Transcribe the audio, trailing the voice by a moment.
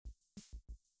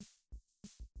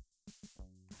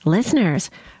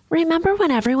Listeners, remember when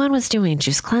everyone was doing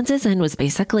juice cleanses and was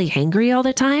basically hangry all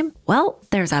the time? Well,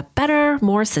 there's a better,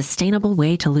 more sustainable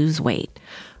way to lose weight.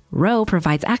 Ro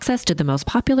provides access to the most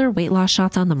popular weight loss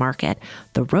shots on the market.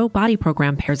 The Ro Body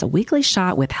Program pairs a weekly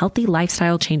shot with healthy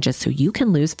lifestyle changes so you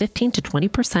can lose 15 to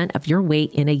 20% of your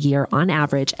weight in a year on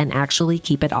average and actually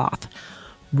keep it off.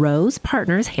 Ro's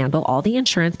partners handle all the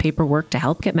insurance paperwork to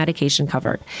help get medication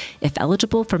covered. If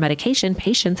eligible for medication,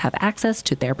 patients have access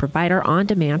to their provider on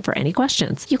demand for any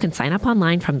questions. You can sign up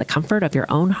online from the comfort of your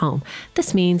own home.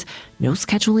 This means no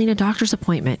scheduling a doctor's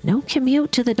appointment, no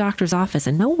commute to the doctor's office,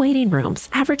 and no waiting rooms.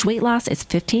 Average weight loss is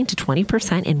 15 to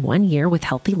 20% in 1 year with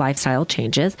healthy lifestyle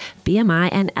changes. BMI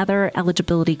and other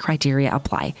eligibility criteria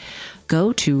apply.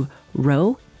 Go to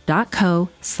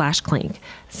ro.co/clink.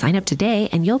 Sign up today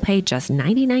and you'll pay just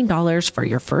 $99 for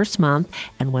your first month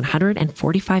and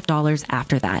 $145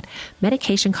 after that.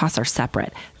 Medication costs are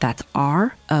separate. That's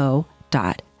ro.co/clink.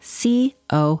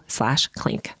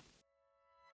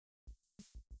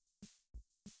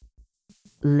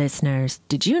 Listeners,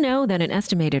 did you know that an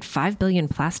estimated 5 billion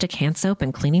plastic hand soap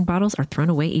and cleaning bottles are thrown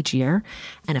away each year?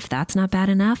 And if that's not bad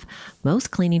enough,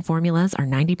 most cleaning formulas are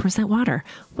 90% water,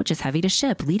 which is heavy to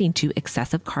ship, leading to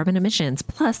excessive carbon emissions.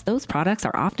 Plus, those products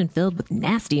are often filled with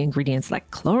nasty ingredients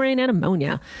like chlorine and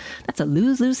ammonia. That's a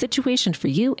lose-lose situation for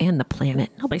you and the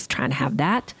planet. Nobody's trying to have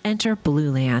that. Enter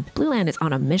Blueland. Blueland is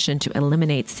on a mission to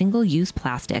eliminate single-use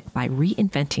plastic by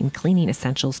reinventing cleaning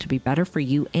essentials to be better for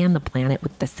you and the planet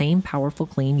with the same powerful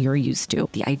clean you're used to.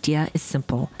 The idea is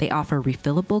simple. They offer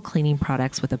refillable cleaning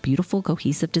products with a beautiful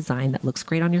cohesive design that looks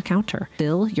great on your counter.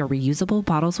 Fill your reusable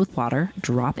bottles with water,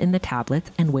 drop in the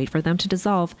tablets, and wait for them to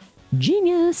dissolve.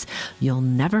 Genius! You'll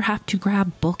never have to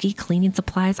grab bulky cleaning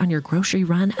supplies on your grocery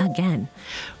run again.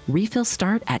 Refills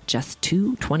start at just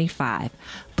 $2.25.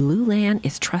 Blueland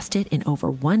is trusted in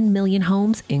over 1 million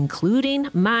homes, including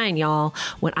mine, y'all.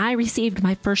 When I received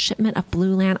my first shipment of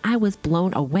Blueland, I was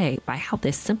blown away by how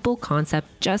this simple concept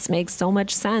just makes so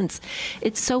much sense.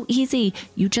 It's so easy.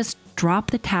 You just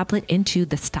drop the tablet into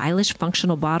the stylish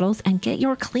functional bottles and get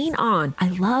your clean on. I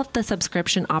love the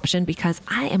subscription option because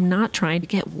I am not trying to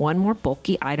get one more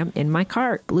bulky item in my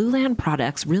cart. Blueland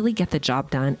products really get the job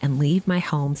done and leave my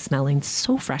home smelling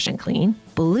so fresh and clean.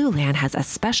 Blueland has a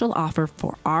special offer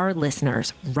for our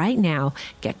listeners. Right now,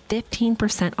 get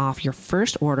 15% off your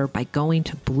first order by going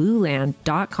to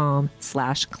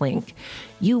blueland.com/clink.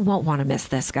 You won't want to miss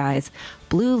this, guys.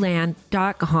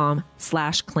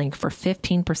 blueland.com/clink for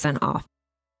 15% off.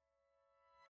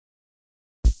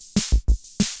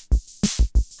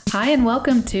 Hi, and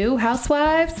welcome to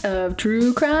Housewives of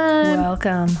True Crime.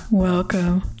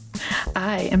 Welcome.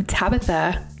 I am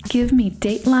Tabitha. Give me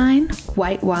Dateline,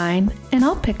 white wine, and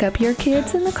I'll pick up your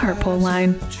kids in the carpool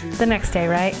line. The next day,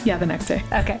 right? Yeah, the next day.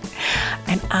 Okay.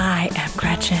 And I am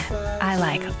Gretchen. I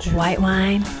like white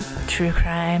wine, true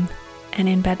crime, and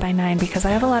in bed by 9 because I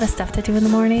have a lot of stuff to do in the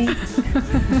morning.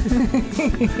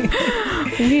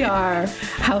 We are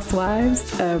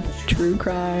Housewives of True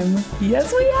Crime.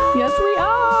 Yes, we are. Yes, we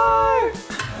are.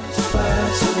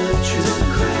 Housewives of True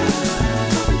Crime.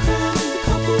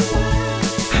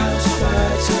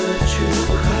 Housewives of True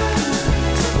Crime.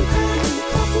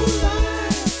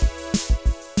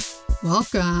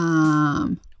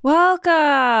 Welcome.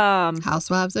 Welcome.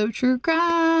 Housewives of True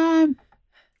Crime.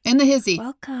 In the hizzy.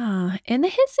 Welcome. In the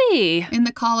hizzy. In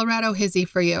the Colorado hizzy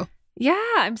for you. Yeah,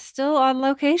 I'm still on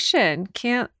location.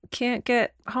 Can't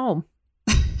get home.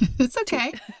 It's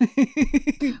okay.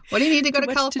 What do you need to go to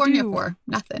California for?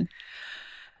 Nothing.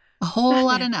 A whole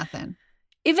lot of nothing.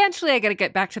 Eventually, I got to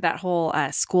get back to that whole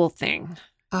school thing.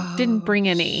 Oh, Didn't bring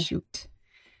any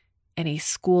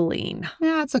schooling.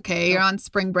 Yeah, it's okay. You're on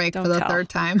spring break for the third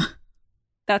time.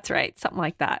 That's right. Something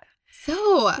like that.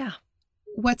 So, yeah.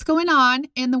 What's going on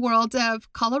in the world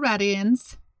of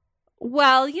Coloradians?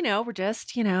 Well, we're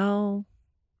just,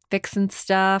 fixing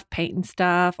stuff, painting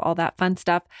stuff, all that fun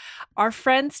stuff. Our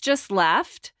friends just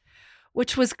left,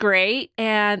 which was great.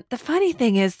 And the funny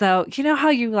thing is, though, you know how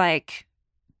you like,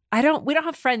 we don't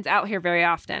have friends out here very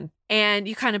often. And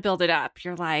you kind of build it up.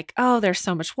 You're like, oh, there's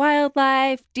so much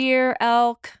wildlife, deer,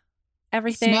 elk,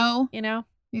 everything. Snow.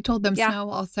 You told them snow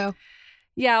also.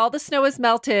 Yeah, all the snow was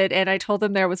melted. And I told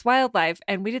them there was wildlife.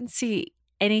 And we didn't see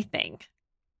anything.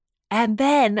 And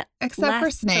then except for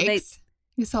snakes.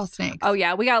 You saw snakes. Oh,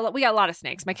 yeah. We got a lot of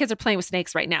snakes. My kids are playing with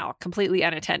snakes right now, completely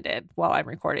unattended while I'm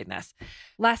recording this.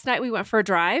 Last night we went for a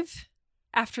drive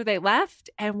after they left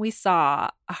and we saw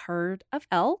a herd of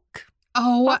elk.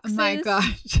 Oh, foxes, my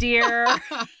gosh. Deer.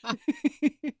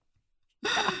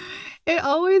 It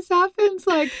always happens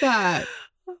like that.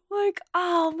 Like,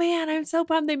 oh man, I'm so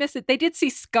bummed they missed it. They did see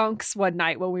skunks one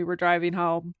night when we were driving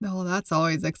home. Oh, that's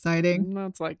always exciting.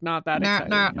 That's like not that Nah, exciting.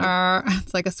 nah, nah.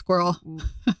 It's like a squirrel.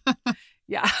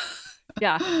 Yeah.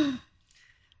 Yeah.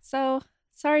 So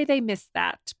sorry they missed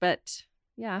that, but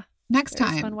yeah. Next There's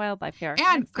time. fun wildlife here. And Next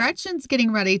time. Gretchen's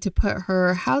getting ready to put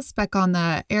her house back on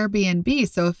the Airbnb.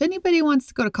 So if anybody wants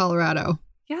to go to Colorado,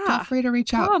 feel Yeah. free to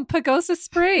reach out. Come on, Pagosa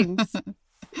Springs.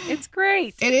 It's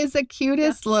great. It is the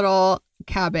cutest little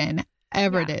cabin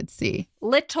ever Yeah. did see.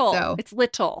 Little. So- It's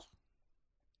little.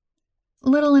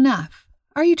 Little enough.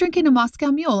 Are you drinking a Moscow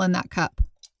Mule in that cup?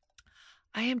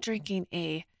 I am drinking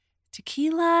a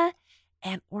tequila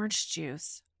and orange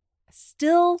juice.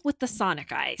 Still with the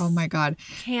Sonic ice. Oh my God.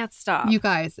 Can't stop. You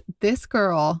guys, this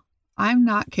girl, I'm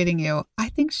not kidding you. I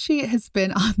think she has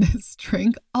been on this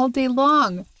drink all day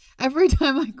long. Every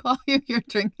time I call you, you're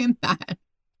drinking that.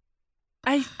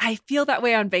 I feel that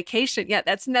way on vacation. Yeah,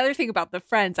 that's another thing about the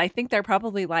friends. I think they're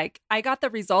probably like, I got the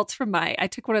results from I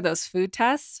took one of those food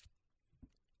tests.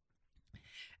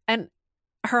 And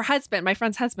her husband, my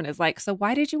friend's husband, is like, so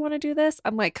why did you want to do this?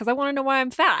 I'm like, because I want to know why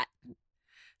I'm fat.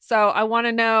 So I want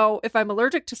to know if I'm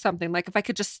allergic to something, like if I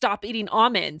could just stop eating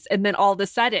almonds and then all of a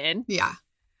sudden. Yeah.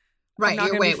 Right. not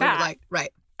Your gonna be weight would fat. like, right.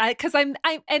 Because and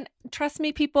trust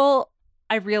me, people,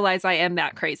 I realize I am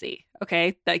that crazy.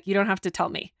 Okay. Like you don't have to tell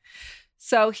me.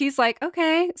 So he's like,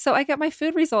 okay. So I get my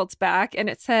food results back and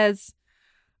it says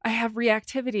I have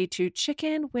reactivity to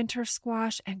chicken, winter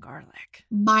squash, and garlic.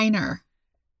 Minor.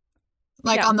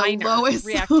 Like Yeah, on the minor lowest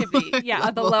reactivity. Yeah,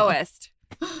 on the level. lowest.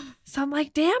 So I'm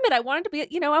like, damn it. I wanted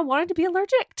to be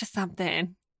allergic to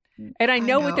something. And I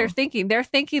know what they're thinking. They're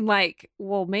thinking like,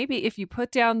 well, maybe if you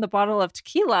put down the bottle of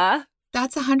tequila.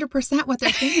 That's 100% what they're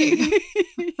thinking.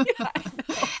 Yeah, I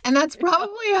know. And that's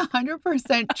probably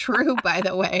 100% true, by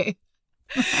the way.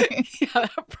 Right? Yeah,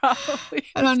 that probably.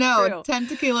 I don't is know. true. 10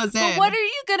 tequilas in. But what are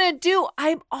you gonna do?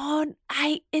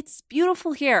 It's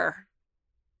beautiful here.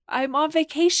 I'm on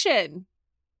vacation.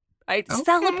 I Okay.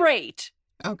 celebrate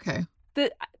Okay.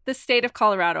 the state of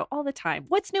Colorado all the time.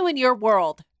 What's new in your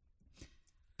world?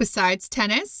 Besides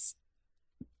tennis,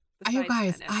 you besides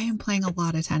guys, tennis? I am playing a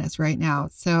lot of tennis right now.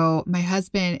 So my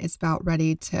husband is about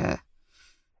ready to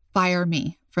fire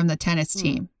me from the tennis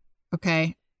team.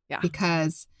 Okay. Yeah.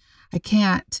 Because I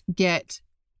can't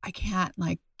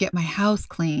like get my house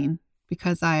clean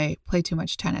because I play too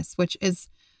much tennis, which is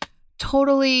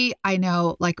totally, I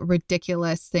know, like a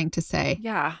ridiculous thing to say.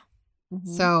 Yeah. Mhm.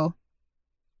 So,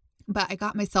 but I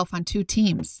got myself on 2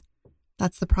 teams.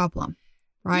 That's the problem,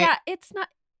 right? Yeah, it's not.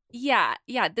 Yeah.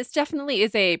 This definitely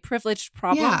is a privileged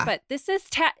problem. Yeah. But this is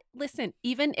listen.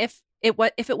 Even if it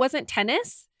wasn't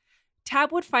tennis,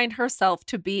 Tab would find herself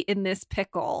to be in this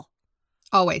pickle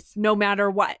Always. no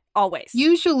matter what. Always.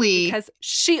 Usually, Because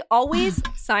she always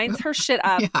signs her shit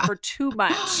up Yeah. for too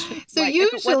much. So Like,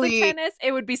 if it usually- wasn't tennis,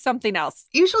 it would be something else.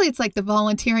 it's like the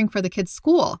volunteering for the kids'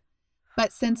 school.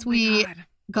 But since Oh my we God.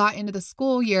 got into the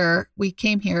school year, we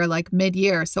came here like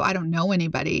mid-year, so I don't know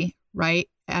anybody, right?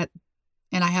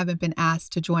 And I haven't been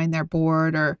asked to join their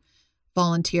board or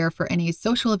volunteer for any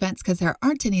social events because there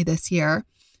aren't any this year.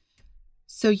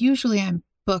 So usually I'm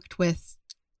booked with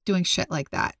doing shit like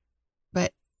that.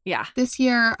 But Yeah. this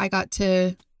year I got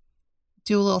to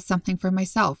do a little something for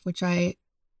myself, which I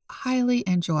highly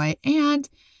enjoy. And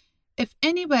if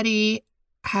anybody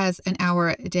has an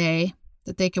hour a day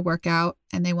that they could work out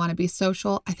and they want to be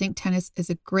social, I think tennis is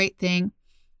a great thing.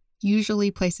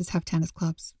 Usually places have tennis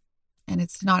clubs and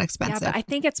it's not expensive. Yeah, but I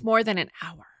think it's more than an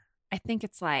hour. I think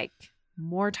it's like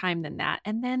more time than that.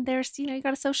 And then there's, you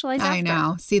got to socialize after. I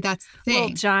know. See, that's the Little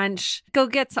thing. Junch, go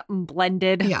get something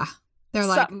blended. Yeah. They're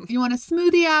like, Something. you want a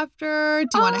smoothie after?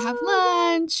 Do you want to have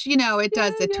Oh, lunch? It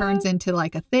does. It yeah. turns into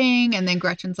like a thing. And then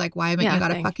Gretchen's like, why haven't Yeah, you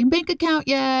got thing. a fucking bank account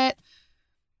yet?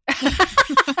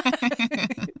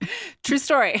 True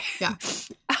story. Yeah.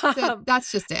 So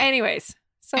that's just it. Anyways,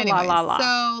 so Anyways, la.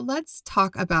 So let's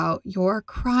talk about your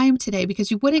crime today because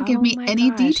you wouldn't give Oh me my any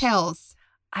gosh. details.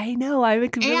 I know. I'm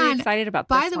really And excited about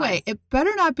this By the one. way, it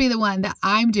better not be the one that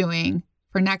I'm doing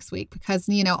for next week because,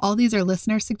 all these are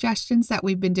listener suggestions that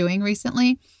we've been doing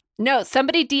recently. No,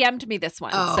 somebody DM'd me this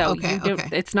one. Oh, so okay, you don't,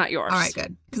 okay. it's not yours. All right,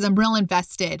 good. Because I'm real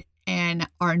invested in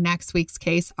our next week's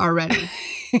case already.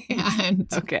 And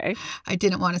Okay. I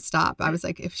didn't want to stop. I was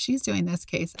like, if she's doing this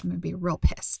case, I'm going to be real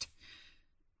pissed.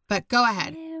 But go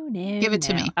ahead. No, Give it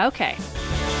to me. Okay.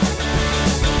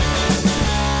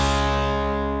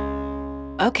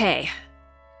 Okay.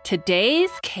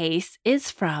 Today's case is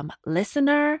from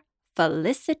listener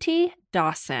Felicity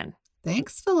Dawson.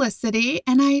 Thanks, Felicity.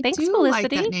 And I Thanks, do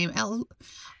Felicity. like that name.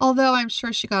 Although I'm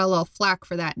sure she got a little flack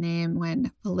for that name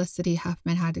when Felicity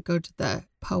Huffman had to go to the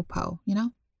po-po,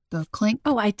 the clink.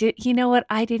 Oh, I did. You know what?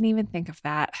 I didn't even think of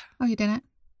that. Oh, you didn't?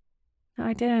 No,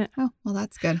 I didn't. Oh, well,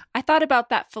 that's good. I thought about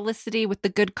that Felicity with the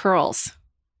good curls.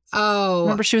 Oh.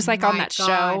 Remember she was like on my that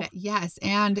God. show? Yes.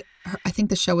 And I think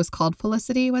the show was called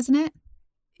Felicity, wasn't it?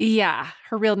 Yeah.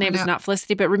 Her real name is know. not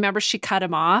Felicity, but remember she cut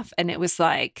him off and it was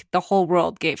like the whole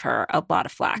world gave her a lot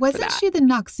of flack for Wasn't that. she the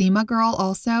Noxzema girl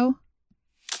also?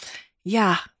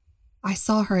 Yeah. I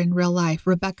saw her in real life.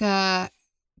 Rebecca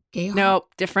Gayheart?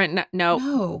 Nope. Different. Nope.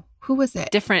 No. Who was it?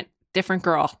 Different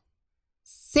girl.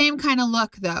 Same kind of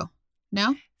look, though.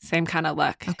 No? Same kind of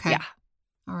look. Okay. Yeah.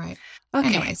 All right.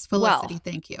 Okay. Anyways, Felicity, Well,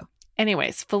 thank you.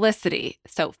 anyways, Felicity.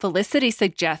 So Felicity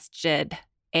suggested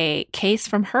a case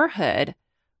from her hood,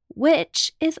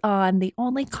 which is on the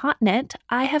only continent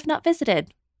I have not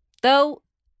visited. Though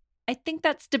I think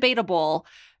that's debatable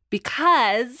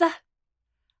because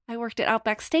I worked at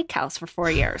Outback Steakhouse for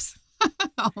 4 years.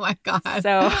 Oh my God.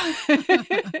 So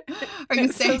Are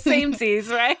you so saying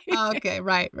samesies, right? Okay,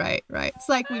 right. It's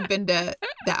like we've been to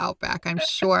the Outback, I'm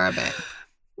sure of it.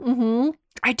 Mm-hmm.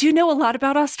 I do know a lot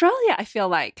about Australia, I feel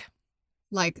like.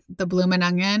 Like the Bloomin'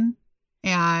 Onion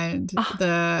and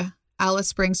the Alice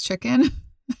Springs chicken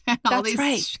and all That's these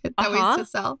right. shit that we used to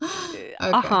sell. Okay.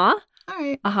 Uh-huh. All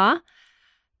right. Uh-huh.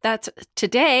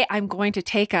 Today I'm going to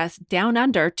take us down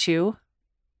under to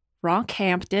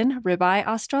Rockhampton, Ribeye,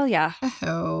 Australia.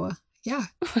 Oh, yeah.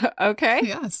 Okay.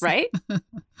 Yes. Right?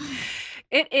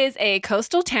 It is a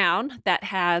coastal town that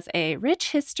has a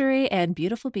rich history and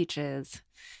beautiful beaches.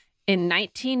 In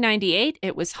 1998,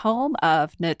 it was home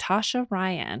of Natasha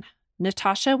Ryan.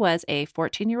 Natasha was a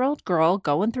 14-year-old girl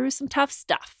going through some tough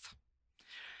stuff.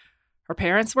 Her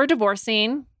parents were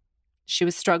divorcing. She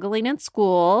was struggling in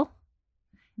school.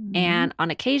 Mhm. And on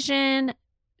occasion,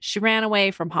 she ran away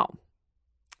from home.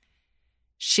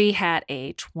 She had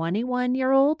a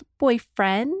 21-year-old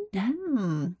boyfriend.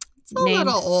 It's a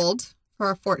little old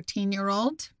for a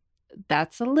 14-year-old.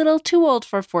 That's a little too old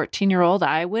for a 14-year-old.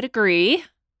 I would agree.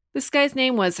 This guy's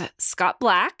name was Scott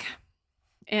Black.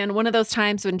 And one of those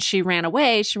times when she ran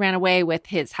away with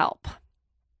his help.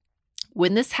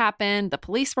 When this happened, the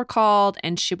police were called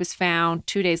and she was found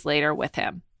 2 days later with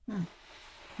him.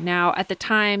 Now, at the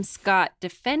time, Scott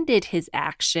defended his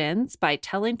actions by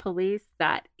telling police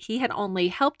that he had only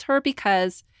helped her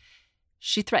because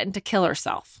she threatened to kill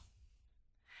herself.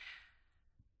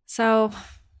 So,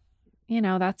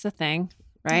 that's a thing,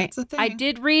 right? That's a thing. I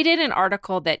did read in an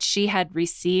article that she had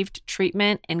received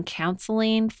treatment and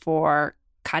counseling for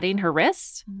cutting her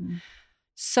wrist. Mhm.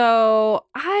 So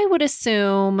I would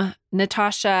assume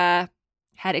Natasha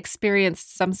had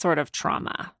experienced some sort of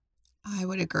trauma. I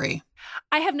would agree.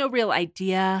 I have no real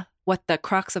idea what the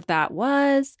crux of that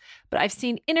was, but I've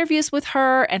seen interviews with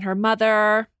her and her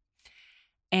mother.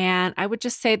 And I would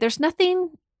just say there's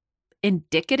nothing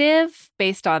indicative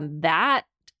based on that.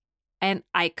 And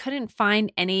I couldn't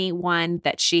find anyone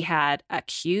that she had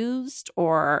accused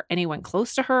or anyone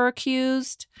close to her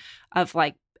accused of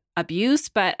like abuse.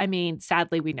 But I mean,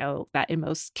 sadly, we know that in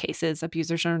most cases,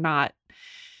 abusers are not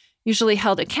usually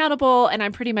held accountable. And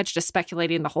I'm pretty much just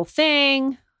speculating the whole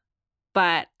thing.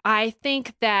 But I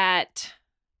think that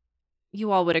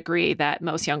you all would agree that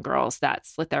most young girls that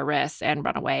slit their wrists and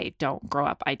run away don't grow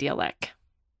up idyllic,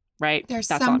 right?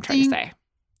 That's all I'm trying to say.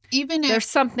 Even if There's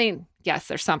something. Yes,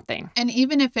 there's something. And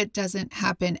even if it doesn't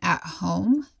happen at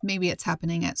home, maybe it's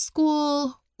happening at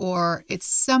school or it's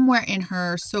somewhere in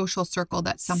her social circle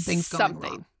that something's going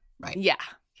wrong. Right. Yeah.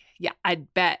 Yeah.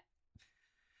 I'd bet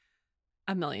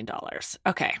 $1 million.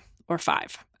 Okay. Or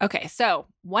 5. Okay. So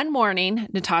one morning,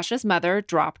 Natasha's mother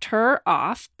dropped her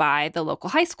off by the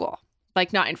local high school,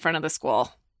 like not in front of the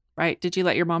school, right? Did you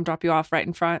let your mom drop you off right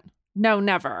in front? No,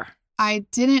 never. I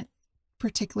didn't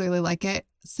particularly like it.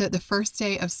 So the first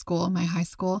day of school in my high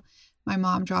school, my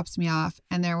mom drops me off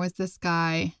and there was this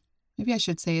guy, maybe I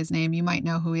should say his name. You might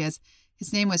know who he is.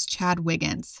 His name was Chad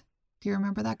Wiggins. Do you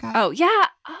remember that guy? Oh, yeah.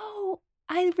 Oh,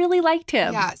 I really liked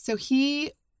him. Yeah. So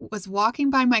he was walking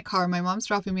by my car. My mom's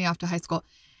dropping me off to high school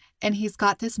and he's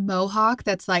got this mohawk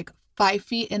that's like 5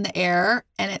 feet in the air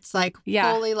and it's like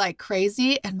fully like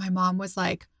crazy. And my mom was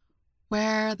like,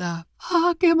 where the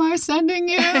fuck am I sending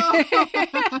you?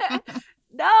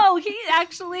 No, he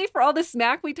actually, for all the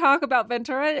smack we talk about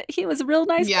Ventura, he was a real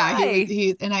nice guy.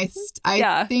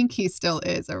 I think he still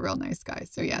is a real nice guy.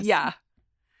 So yes. Yeah.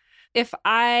 If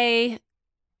I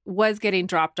was getting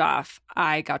dropped off,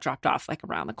 I got dropped off like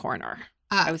around the corner.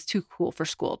 I was too cool for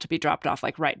school to be dropped off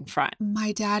like right in front.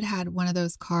 My dad had one of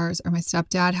those cars, or my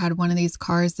stepdad had one of these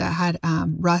cars that had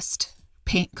rust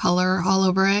paint color all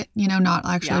over it, not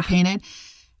actually painted.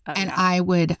 And I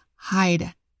would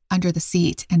hide under the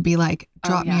seat and be like,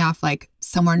 drop me off like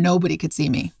somewhere nobody could see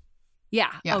me.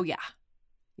 Yeah. Oh, yeah.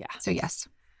 Yeah. So, yes.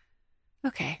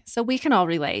 Okay. So we can all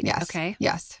relate. Yes. Okay.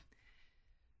 Yes.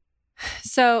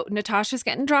 So Natasha's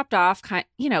getting dropped off,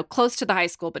 close to the high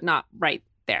school, but not right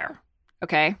there.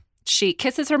 Okay. She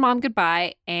kisses her mom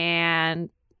goodbye, and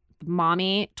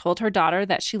mommy told her daughter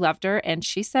that she loved her, and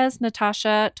she says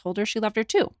Natasha told her she loved her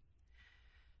too.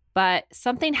 But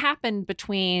something happened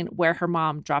between where her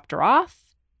mom dropped her off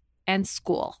and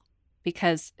school,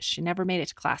 because she never made it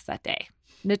to class that day.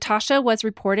 Natasha was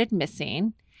reported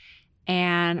missing,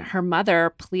 and her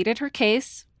mother pleaded her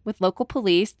case with local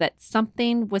police that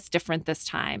something was different this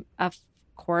time. Of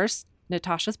course,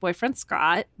 Natasha's boyfriend,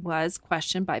 Scott, was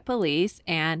questioned by police,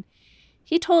 and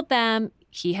he told them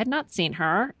he had not seen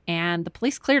her, and the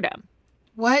police cleared him.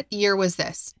 What year was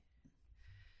this?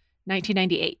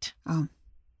 1998. Oh.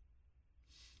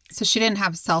 So she didn't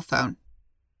have a cell phone.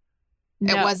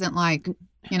 No. It wasn't like,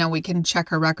 we can check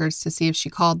her records to see if she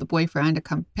called the boyfriend to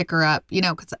come pick her up,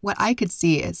 because what I could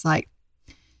see is like,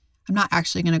 I'm not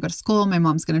actually going to go to school. My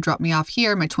mom's going to drop me off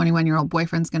here. My 21-year-old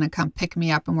boyfriend's going to come pick me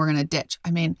up and we're going to ditch.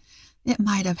 I mean, it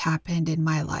might have happened in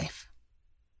my life.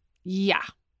 Yeah.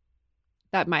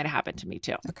 That might have happened to me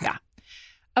too. Okay. Yeah.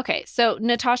 Okay. So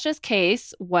Natasha's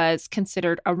case was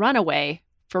considered a runaway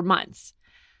for months.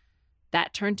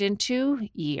 That turned into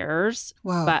years.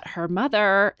 Whoa. But her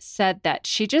mother said that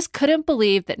she just couldn't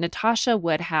believe that Natasha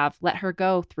would have let her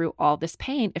go through all this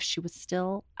pain if she was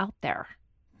still out there.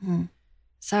 Hmm.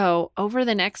 So over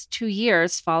the next 2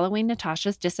 years following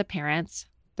Natasha's disappearance,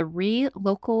 3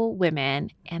 local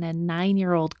women and a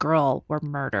 9-year-old girl were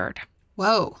murdered.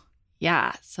 Whoa.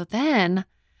 Yeah. So then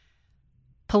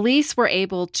police were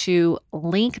able to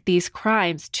link these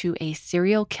crimes to a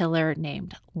serial killer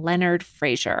named Leonard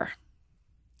Frazier.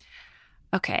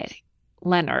 Okay,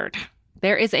 Leonard.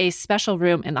 There is a special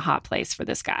room in the hot place for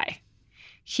this guy.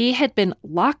 He had been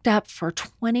locked up for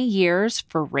 20 years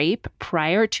for rape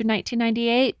prior to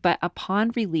 1998, but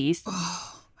upon release,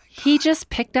 he just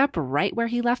picked up right where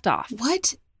he left off.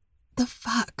 What the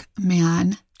fuck,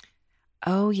 man?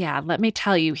 Oh, yeah. Let me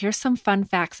tell you. Here's some fun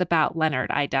facts about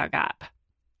Leonard I dug up.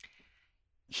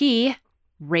 He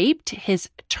raped his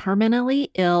terminally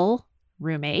ill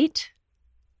roommate.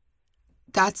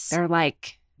 They're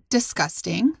like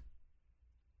disgusting.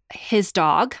 His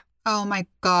dog. Oh, my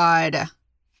God.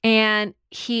 And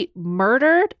he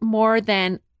murdered more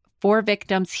than 4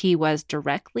 victims he was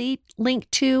directly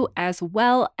linked to, as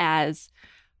well as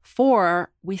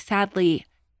 4 we sadly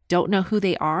don't know who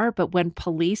they are, but when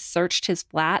police searched his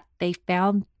flat, they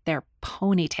found their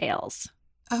ponytails.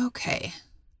 Okay.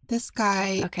 This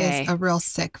guy is a real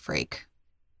sick freak.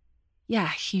 Yeah,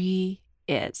 he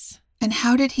is. And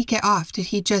how did he get off? Did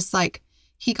he just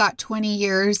he got 20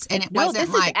 years and it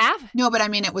wasn't like, no, but I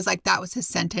mean, it was like, that was his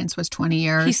sentence was 20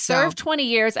 years. He served 20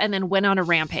 years and then went on a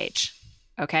rampage.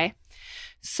 Okay.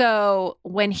 So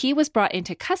when he was brought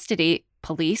into custody,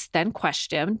 police then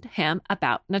questioned him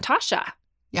about Natasha.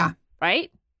 Yeah.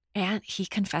 Right? And he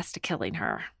confessed to killing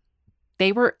her.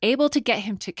 They were able to get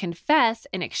him to confess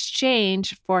in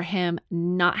exchange for him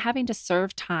not having to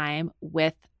serve time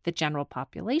with the general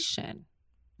population.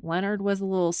 Leonard was a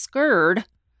little scared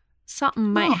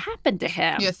something might happen to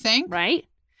him. You think? Right?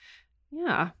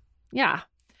 Yeah. Yeah.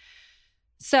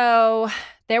 So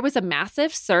there was a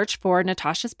massive search for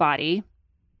Natasha's body,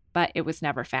 but it was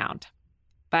never found.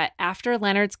 But after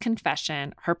Leonard's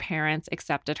confession, her parents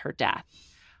accepted her death.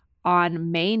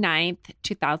 On May 9th,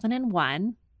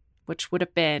 2001, which would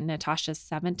have been Natasha's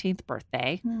 17th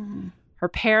birthday, her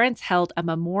parents held a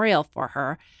memorial for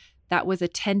her that was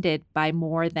attended by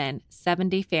more than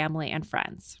 70 family and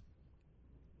friends.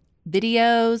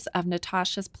 Videos of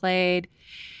Natasha's played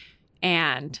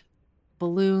and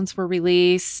balloons were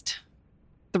released.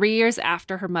 3 years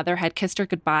after her mother had kissed her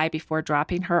goodbye before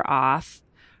dropping her off,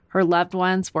 her loved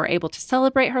ones were able to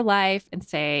celebrate her life and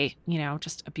say,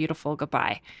 just a beautiful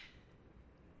goodbye.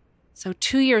 So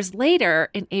 2 years later,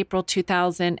 in April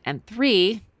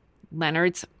 2003,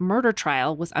 Leonard's murder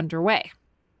trial was underway.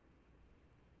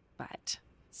 But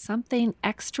something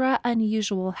extra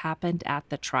unusual happened at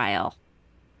the trial.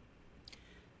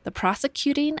 The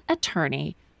prosecuting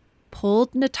attorney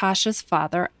pulled Natasha's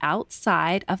father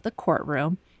outside of the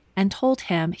courtroom and told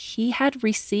him he had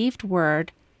received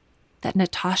word that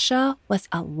Natasha was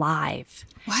alive.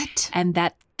 What? And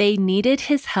that they needed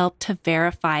his help to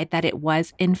verify that it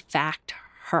was in fact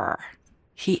her.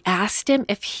 He asked him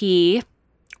if he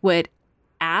would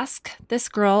ask this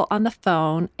girl on the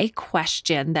phone a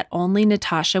question that only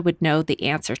Natasha would know the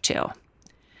answer to.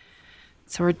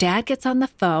 So her dad gets on the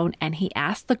phone and he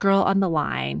asked the girl on the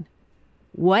line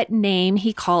what name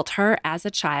he called her as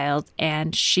a child,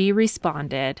 and she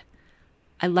responded,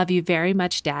 "I love you very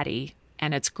much, Daddy,"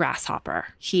 and it's Grasshopper.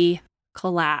 He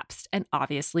collapsed and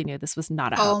obviously knew this was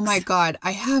not a hoax. Oh my God,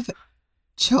 I have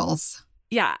chills.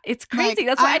 Yeah, it's crazy. Like,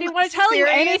 That's why I didn't want to tell you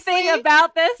anything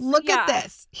about this. Look at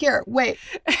this. Here, wait.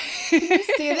 Did you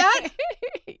see that?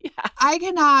 Yeah. I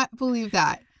cannot believe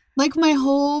that. Like, my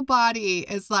whole body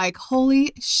is like,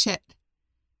 holy shit.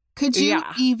 Could you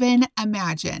even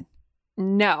imagine?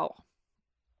 No.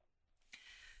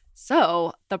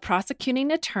 So the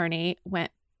prosecuting attorney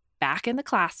went back in the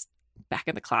classroom.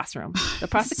 The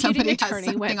prosecuting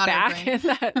attorney went back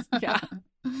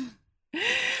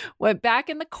went back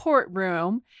in the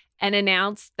courtroom and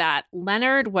announced that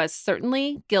Leonard was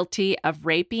certainly guilty of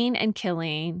raping and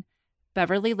killing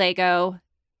Beverly Lago,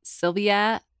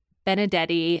 Sylvia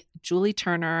Benedetti, Julie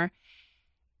Turner,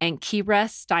 and Kira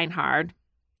Steinhardt,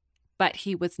 but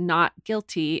he was not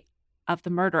guilty of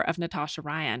the murder of Natasha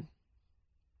Ryan.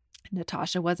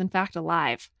 Natasha was in fact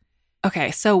alive.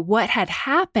 Okay, so what had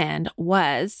happened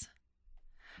was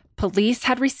police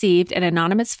had received an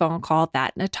anonymous phone call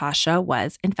that Natasha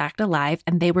was in fact alive,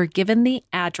 and they were given the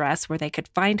address where they could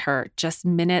find her just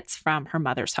minutes from her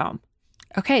mother's home.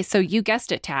 Okay, so you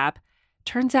guessed it, Tab.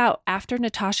 Turns out after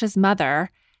Natasha's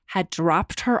mother had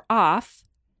dropped her off,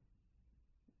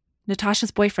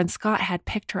 Natasha's boyfriend Scott had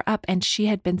picked her up and she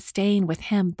had been staying with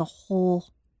him the whole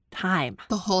time.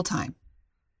 The whole time.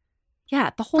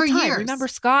 Yeah, the whole For time. years. Remember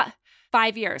Scott?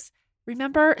 5 years.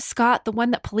 Remember Scott, the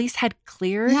one that police had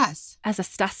cleared as a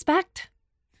suspect?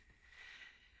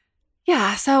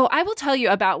 Yeah, so I will tell you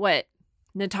about what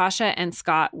Natasha and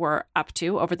Scott were up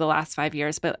to over the last 5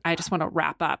 years, but I just want to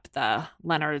wrap up the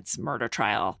Leonard's murder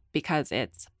trial because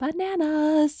it's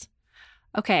bananas.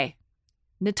 Okay,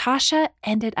 Natasha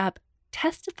ended up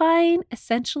testifying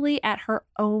essentially at her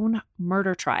own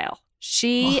murder trial.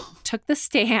 She took the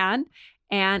stand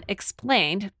and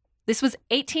explained, this was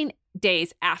 18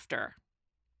 days after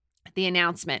the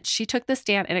announcement. She took the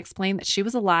stand and explained that she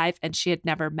was alive and she had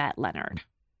never met Leonard.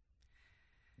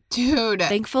 Dude.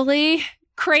 Thankfully,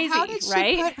 crazy, how did she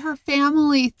right? put her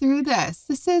family through this?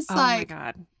 This is my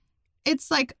God. It's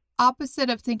like opposite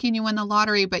of thinking you win the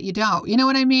lottery, but you don't. You know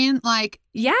what I mean? Like,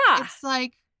 yeah. It's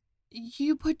like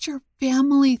you put your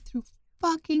family through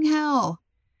fucking hell.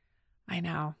 I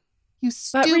know. You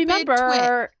stupid but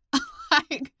remember,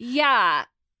 twit. yeah.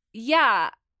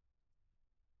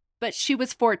 But she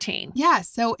was 14. Yeah,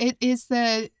 so it is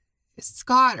the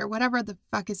Scott or whatever the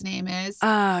fuck his name is.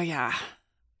 Oh, yeah.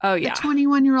 Oh, yeah. The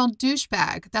 21-year-old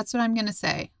douchebag. That's what I'm going to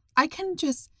say. I can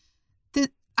just,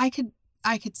 I could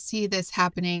see this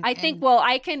happening. I think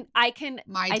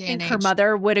her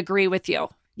mother would agree with you.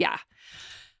 Yeah.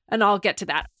 And I'll get to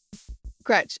that.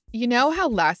 Gretch, you know how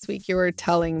last week you were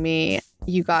telling me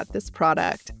you got this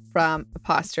product from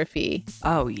Apostrophe?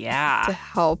 Oh, yeah. To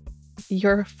help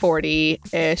your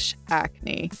 40-ish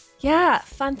acne. Yeah.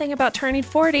 Fun thing about turning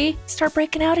 40, start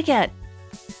breaking out again.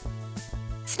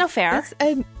 It's no fair.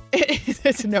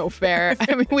 It's no fair.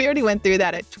 I mean, we already went through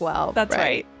that at 12. That's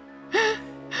right.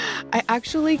 I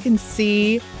actually can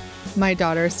see my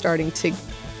daughter starting to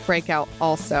break out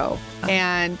also.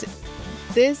 And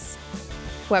this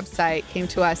website came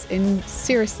to us in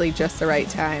seriously just the right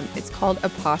time. It's called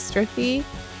Apostrophe.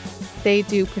 They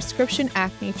do prescription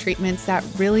acne treatments that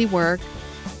really work.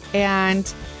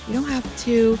 And you don't have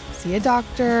to see a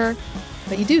doctor,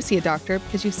 but you do see a doctor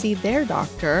because you see their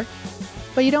doctor.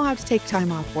 But you don't have to take time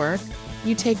off work.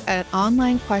 You take an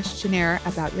online questionnaire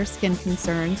about your skin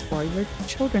concerns or your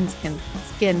children's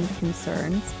skin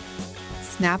concerns,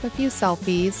 snap a few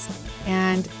selfies,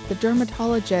 and the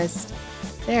dermatologist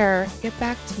there get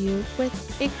back to you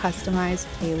with a customized,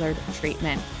 tailored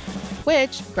treatment,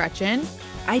 which Gretchen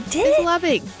is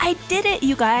loving. I did it,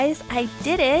 you guys. I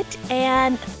did it.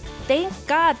 And thank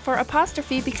God for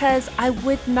Apostrophe because I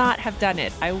would not have done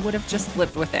it. I would have just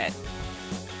lived with it.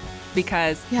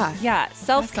 Because,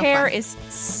 self-care is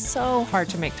so hard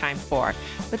to make time for.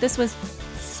 But this was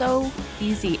so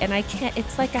easy. And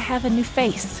it's like I have a new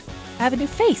face.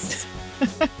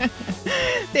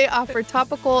 They offer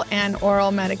topical and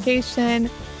oral medication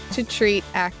to treat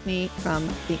acne from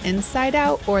the inside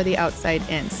out or the outside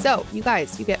in. So, you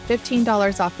guys, you get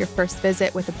 $15 off your first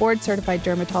visit with a board-certified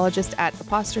dermatologist at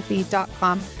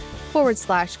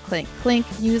apostrophe.com/clink.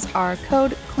 Use our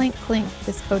code CLINK.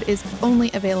 This code is only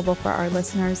available for our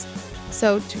listeners.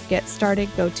 So to get started,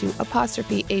 go to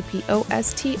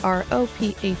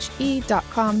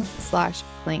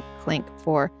apostrophe.com/clink clink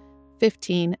for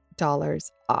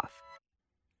 $15 off.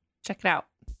 Check it out.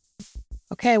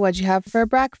 Okay, what'd you have for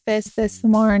breakfast this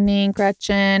morning,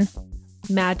 Gretchen?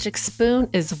 Magic Spoon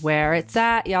is where it's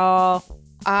at, y'all.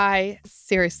 I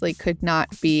seriously could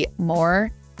not be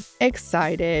more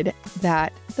excited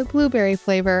that the blueberry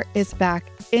flavor is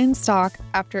back in stock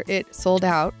after it sold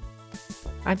out.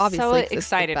 I'm so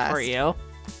excited for you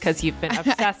because you've been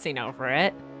obsessing over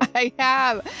it. I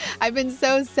have. I've been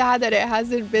so sad that it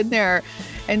hasn't been there.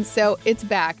 And so it's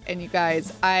back. And you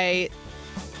guys, I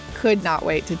could not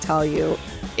wait to tell you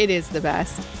it is the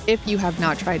best. If you have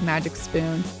not tried Magic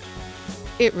Spoon,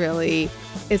 it really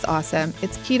is awesome.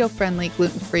 It's keto-friendly,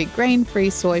 gluten-free, grain-free,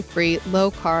 soy-free,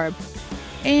 low-carb,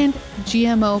 and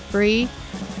GMO-free.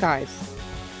 Guys,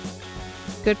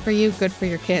 good for you, good for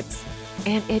your kids.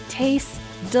 And it tastes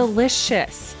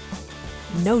delicious.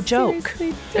 No joke.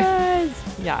 Seriously does.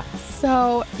 Yeah.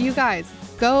 So you guys,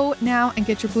 go now and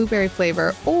get your blueberry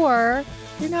flavor. Or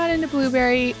if you're not into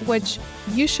blueberry, which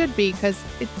you should be because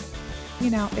it's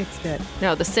good.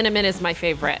 No, the cinnamon is my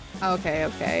favorite.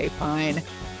 Okay, fine.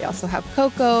 They also have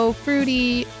cocoa,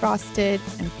 fruity, frosted,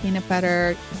 and peanut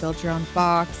butter. You build your own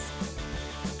box.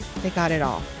 They got it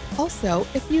all. Also,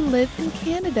 if you live in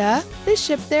Canada, they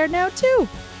ship there now too.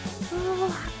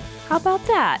 Oh, how about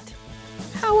that?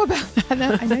 How about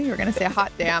that? I know you were going to say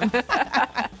hot damn.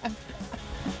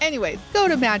 Anyways, go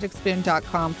to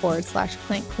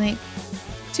magicspoon.com/clink clink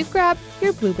to grab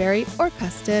your blueberry or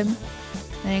custom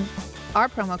thing. Our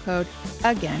promo code,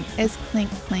 again, is clink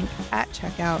clink at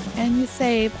checkout, and you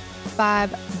save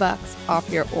 $5 off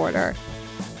your order.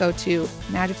 Go to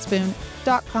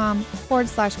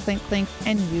magicspoon.com/clink clink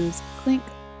and use clink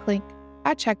clink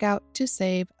at checkout to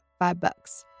save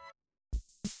 $5.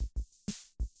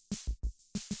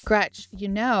 Gretch,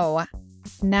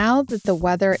 now that the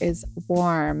weather is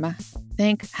warm,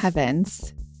 thank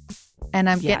heavens, and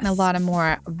I'm getting a lot of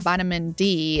more vitamin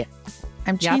D,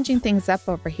 I'm changing things up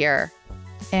over here.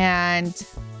 And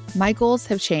my goals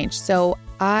have changed. So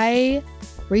I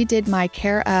redid my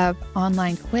Care of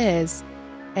online quiz,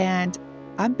 and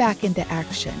I'm back into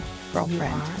action,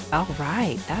 girlfriend. Oh,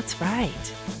 right. That's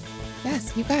right.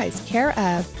 Yes, you guys, Care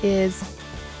of is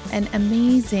an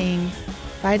amazing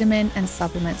vitamin and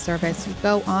supplement service. You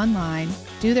go online,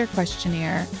 do their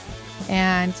questionnaire,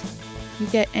 and you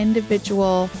get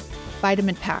individual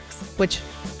vitamin packs, which,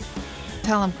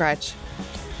 tell them, Gretch.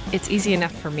 It's easy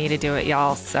enough for me to do it,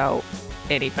 y'all, so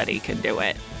anybody can do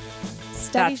it.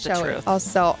 Studies That's the show truth. It.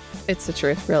 Also, it's the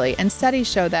truth, really. And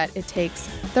studies show that it takes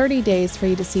 30 days for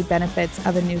you to see benefits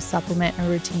of a new supplement or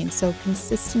routine. So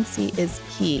consistency is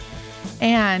key.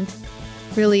 And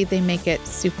really, they make it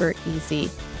super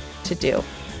easy to do.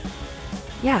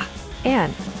 Yeah,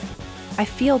 and I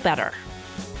feel better.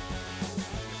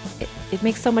 It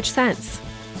makes so much sense.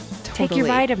 Totally. Take your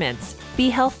vitamins. Be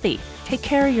healthy. Take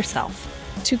care of yourself.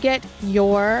 To get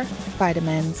your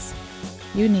vitamins,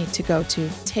 you need to go to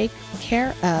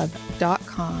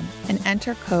takecareof.com and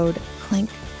enter code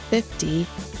CLINK50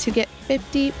 to get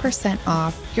 50%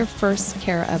 off your first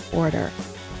Care of order.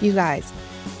 You guys,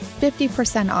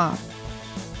 50% off.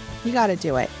 You got to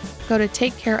do it. Go to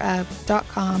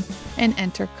takecareof.com and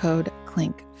enter code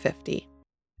CLINK50.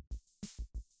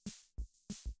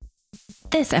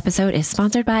 This episode is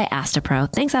sponsored by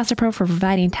Astapro. Thanks, Astapro, for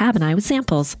providing Tab and I with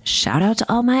samples. Shout out to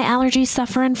all my allergy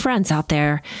suffering friends out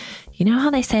there. You know how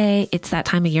they say it's that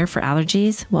time of year for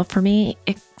allergies? Well, for me,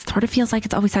 it sort of feels like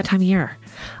it's always that time of year.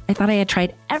 I thought I had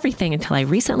tried everything until I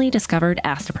recently discovered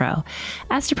Astapro.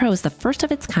 Astapro is the first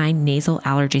of its kind nasal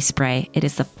allergy spray. It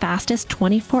is the fastest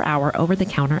 24-hour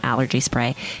over-the-counter allergy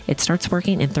spray. It starts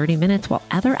working in 30 minutes while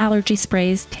other allergy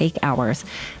sprays take hours.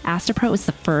 Astapro is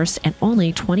the first and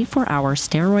only 24-hour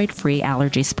steroid-free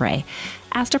allergy spray.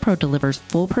 Astapro delivers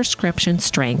full prescription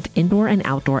strength indoor and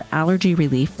outdoor allergy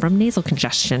relief from nasal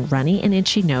congestion, runny and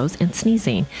itchy nose, and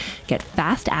sneezing. Get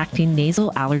fast-acting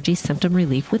nasal allergy symptom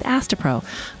relief with Astapro.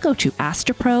 Go to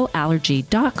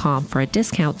astaproallergy.com for a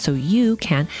discount so you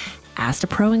can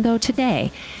Astapro and go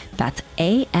today. That's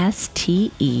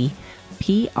ASTEPRO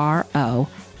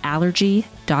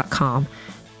allergy.com.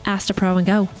 Astapro and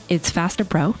go. It's faster,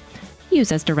 bro.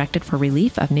 Use as directed for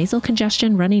relief of nasal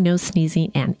congestion, runny nose,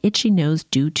 sneezing, and itchy nose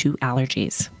due to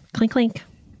allergies. Clink, clink.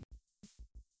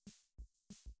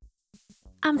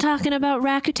 I'm talking about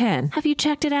Rakuten. Have you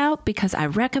checked it out? Because I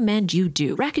recommend you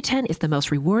do. Rakuten is the most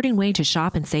rewarding way to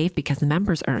shop and save because the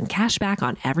members earn cash back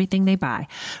on everything they buy.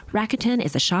 Rakuten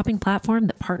is a shopping platform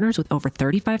that partners with over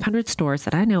 3,500 stores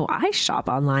that I know I shop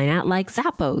online at, like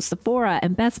Zappos, Sephora,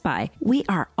 and Best Buy. We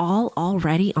are all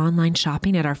already online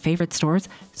shopping at our favorite stores,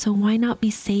 so why not be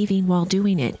saving while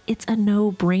doing it? It's a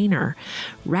no-brainer.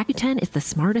 Rakuten is the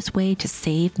smartest way to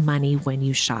save money when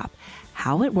you shop.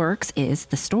 How it works is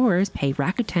the stores pay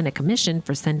Rakuten a commission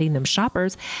for sending them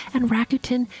shoppers, and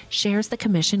Rakuten shares the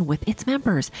commission with its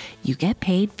members. You get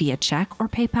paid via check or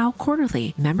PayPal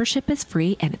quarterly. Membership is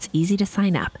free and it's easy to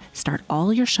sign up. Start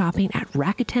all your shopping at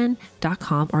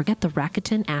Rakuten.com or get the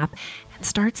Rakuten app and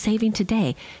start saving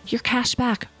today. Your cash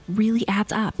back really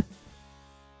adds up.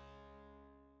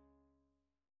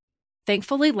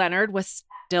 Thankfully, Leonard was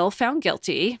still found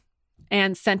guilty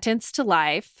and sentenced to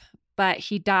life, but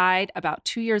he died about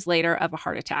 2 years later of a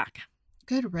heart attack.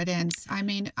 Good riddance. I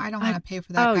mean, I don't want to pay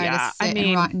for that guy to sit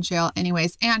and rot in jail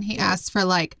anyways. And he asks for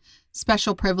like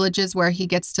special privileges where he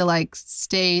gets to like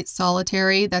stay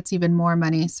solitary. That's even more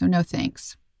money. So no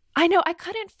thanks. I know. I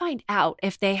couldn't find out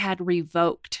if they had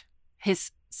revoked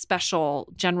his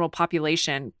special general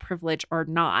population privilege or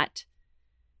not.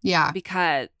 Yeah.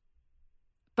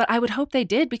 But I would hope they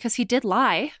did because he did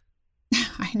lie.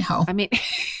 I know. I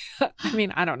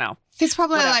mean, I don't know. He's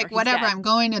probably whatever, I'm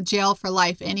going to jail for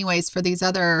life anyways for these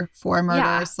other 4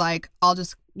 murders. Yeah. Like, I'll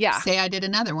just say I did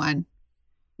another one.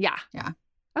 Yeah. Yeah.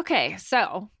 Okay,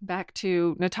 so back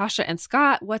to Natasha and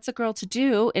Scott. What's a girl to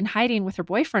do in hiding with her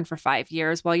boyfriend for 5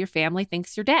 years while your family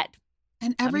thinks you're dead?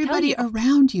 And everybody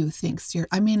around you thinks you're,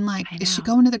 is she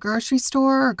going to the grocery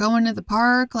store or going to the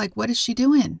park? Like, what is she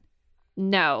doing?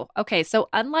 No. Okay, so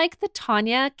unlike the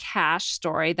Tanya Cash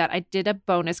story that I did a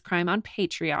bonus crime on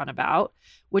Patreon about,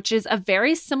 which is a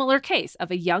very similar case of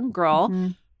a young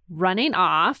girl running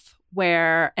off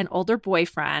where an older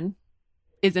boyfriend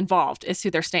is involved, is who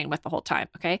they're staying with the whole time,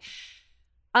 okay?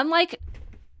 Unlike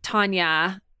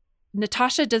Tanya,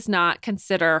 Natasha does not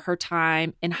consider her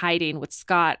time in hiding with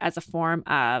Scott as a form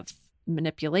of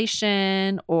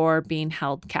manipulation or being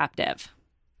held captive.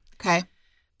 Okay.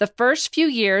 The first few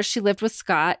years she lived with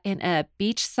Scott in a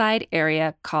beachside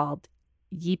area called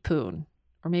Yeppoon,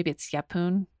 or maybe it's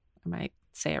Yeppoon. I might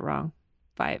say it wrong.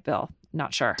 Fayetteville.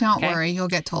 Not sure. Don't worry. You'll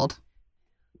get told.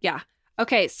 Yeah.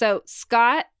 Okay. So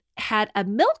Scott had a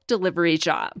milk delivery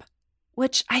job,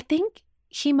 which I think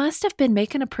he must have been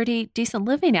making a pretty decent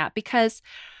living at because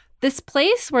this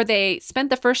place where they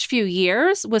spent the first few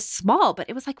years was small, but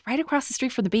it was like right across the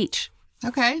street from the beach.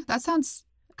 Okay. That sounds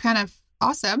kind of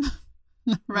awesome.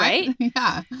 Right?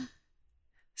 Yeah.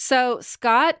 So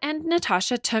Scott and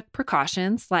Natasha took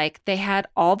precautions, like they had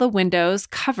all the windows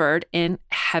covered in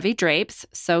heavy drapes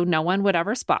so no one would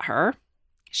ever spot her.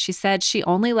 She said she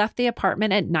only left the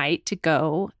apartment at night to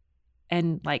go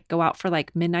out for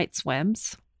midnight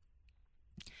swims.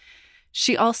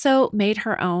 She also made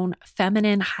her own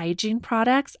feminine hygiene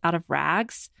products out of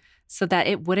rags so that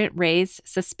it wouldn't raise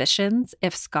suspicions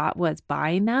if Scott was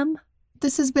buying them.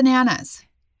 This is bananas.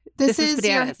 This is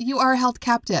bananas. You are held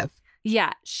captive.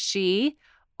 Yeah. She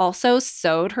also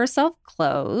sewed herself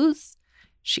clothes.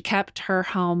 She kept her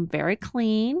home very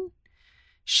clean.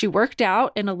 She worked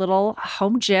out in a little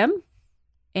home gym,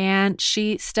 and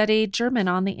she studied German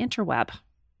on the interweb.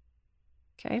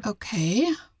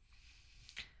 Okay.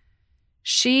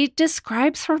 She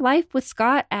describes her life with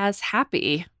Scott as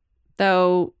happy,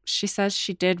 though she says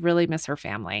she did really miss her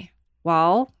family.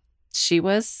 While she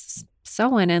was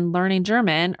sewing and learning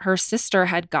German, her sister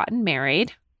had gotten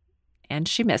married, and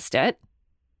she missed it.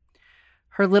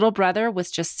 Her little brother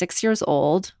was just 6 years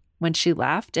old when she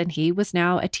left, and he was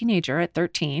now a teenager at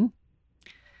 13.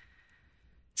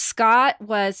 Scott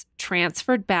was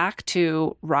transferred back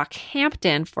to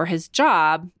Rockhampton for his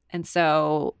job, and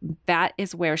so that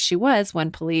is where she was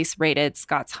when police raided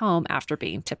Scott's home after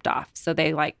being tipped off. So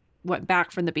they went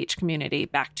back from the beach community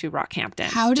back to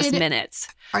Rockhampton. Just minutes.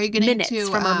 Are you going minutes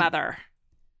from her mother?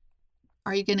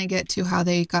 Are you going to get to how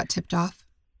they got tipped off?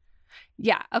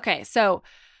 Yeah. Okay. So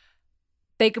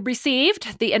they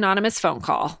received the anonymous phone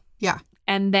call. Yeah.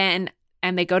 And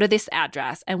they go to this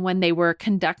address. And when they were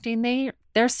conducting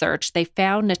their search, they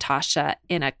found Natasha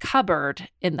in a cupboard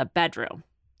in the bedroom.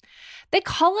 They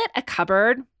call it a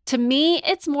cupboard. To me,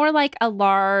 it's more like a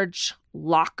large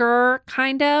locker,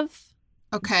 kind of.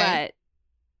 Okay.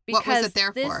 But what was it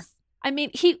there for? I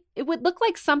mean, it would look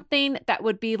like something that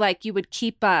would be like you would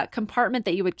keep a compartment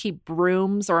that you would keep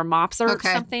brooms or mops or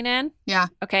something in. Yeah.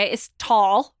 Okay. It's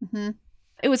tall. Mm-hmm.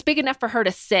 It was big enough for her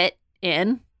to sit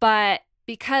in, but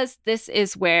because this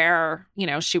is where,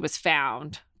 she was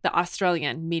found, the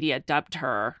Australian media dubbed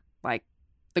her like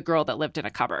the girl that lived in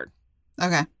a cupboard.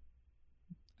 Okay.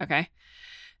 Okay.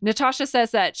 Natasha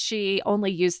says that she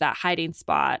only used that hiding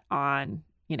spot on,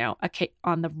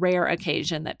 on the rare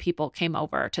occasion that people came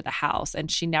over to the house, and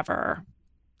she never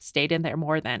stayed in there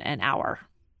more than an hour.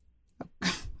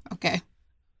 Okay.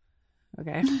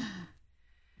 Okay.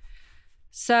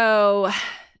 So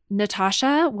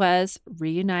Natasha was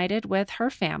reunited with her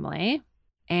family,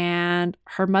 and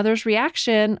her mother's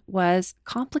reaction was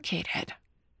complicated.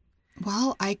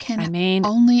 Well, I can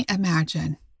only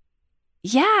imagine.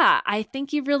 Yeah, I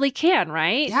think you really can,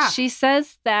 right? Yeah. She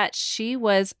says that she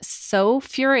was so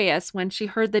furious when she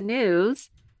heard the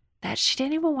news that she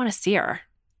didn't even want to see her.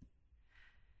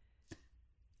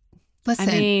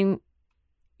 Listen.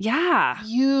 Yeah.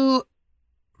 You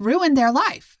ruined their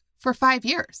life for 5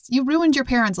 years. You ruined your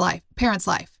parents' life.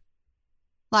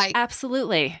 Like,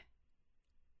 absolutely.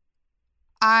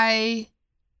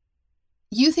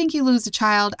 You think you lose a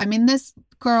child. This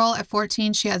girl at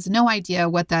 14, she has no idea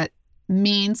what that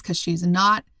means because she's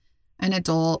not an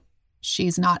adult.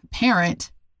 She's not a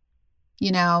parent,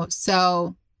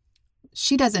 so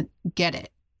she doesn't get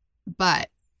it. But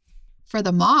for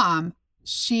the mom,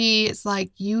 she is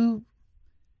like, you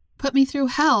put me through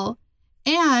hell.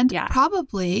 And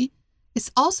probably is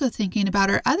also thinking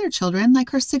about her other children, like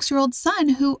her 6-year-old son,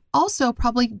 who also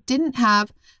probably didn't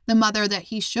have the mother that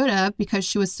he should have because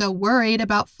she was so worried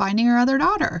about finding her other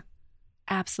daughter.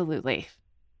 Absolutely.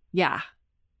 Yeah.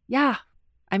 Yeah.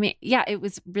 It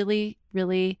was really,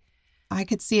 really... I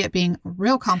could see it being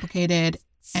real complicated.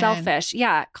 Selfish.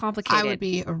 Yeah, complicated. I would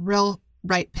be real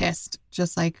right pissed,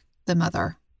 just like the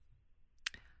mother.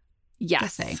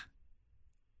 Yes.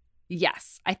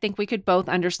 Yes. I think we could both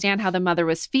understand how the mother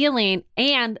was feeling,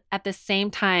 and at the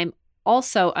same time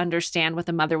also understand what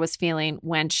the mother was feeling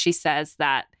when she says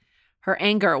that her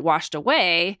anger washed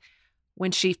away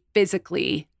when she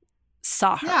physically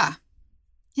saw her. Yeah.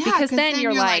 Because then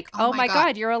you're like, oh my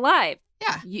God, you're alive.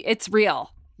 Yeah. It's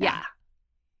real. Yeah.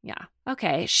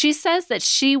 Okay. She says that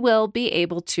she will be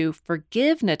able to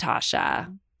forgive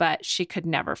Natasha, but she could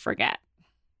never forget.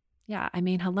 Yeah.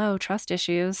 Hello, trust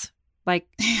issues.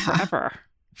 Forever.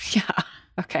 Yeah.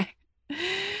 Okay.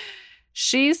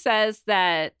 She says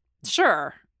that,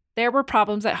 sure, there were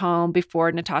problems at home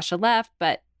before Natasha left,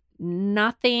 but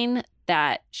nothing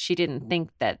that she didn't think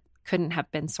that couldn't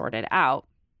have been sorted out.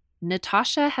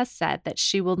 Natasha has said that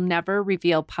she will never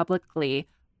reveal publicly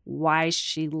why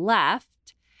she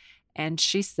left. And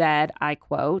she said, I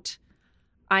quote,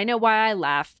 "I know why I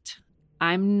left.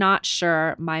 I'm not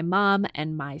sure my mom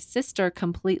and my sister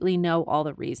completely know all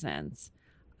the reasons.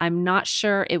 I'm not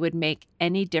sure it would make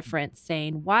any difference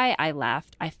saying why I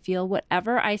left. I feel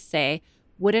whatever I say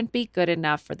wouldn't be good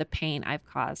enough for the pain I've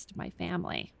caused my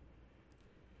family."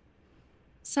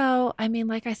 So,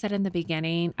 like I said in the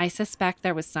beginning, I suspect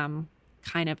there was some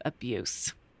kind of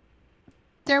abuse.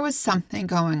 There was something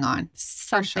going on.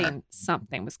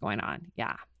 Something was going on.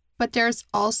 Yeah. But there's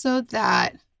also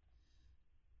that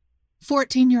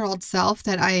 14-year-old self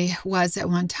that I was at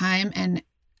one time, and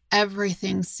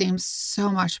everything seems so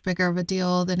much bigger of a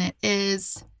deal than it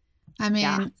is.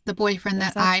 The boyfriend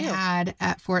that I had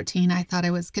at 14, I thought I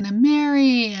was going to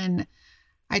marry, and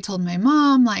I told my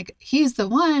mom, he's the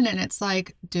one. And it's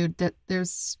like, dude,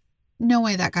 there's no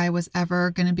way that guy was ever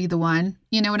going to be the one.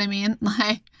 You know what I mean?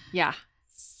 Yeah.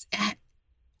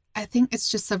 I think it's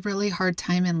just a really hard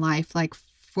time in life.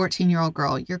 14-year-old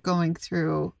girl, you're going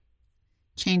through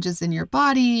changes in your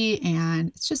body, and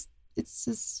it's just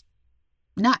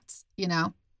nuts,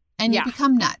 and you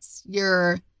become nuts.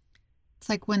 It's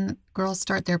like when girls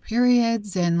start their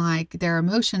periods and their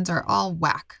emotions are all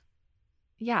whack.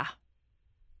 Yeah.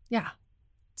 Yeah.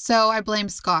 So I blame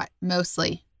Scott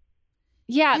mostly.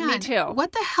 Yeah, me too.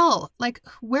 What the hell?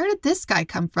 Where did this guy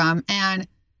come from? And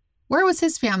where was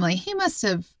his family? He must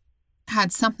have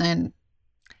had something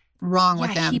wrong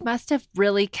with them. He must have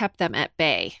really kept them at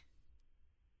bay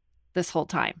this whole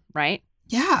time, right?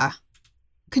 Yeah.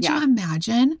 Could you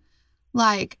imagine?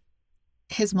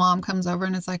 His mom comes over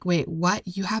and is like, wait, what?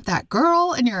 You have that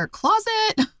girl in your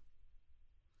closet?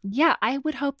 Yeah, I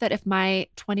would hope that if my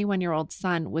 21-year-old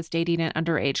son was dating an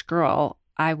underage girl,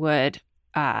 I would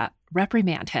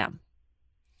reprimand him.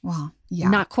 Well, yeah.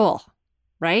 Not cool,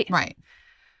 right? Right.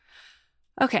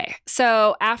 Okay,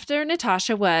 so after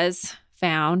Natasha was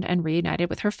found and reunited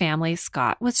with her family,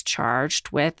 Scott was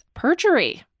charged with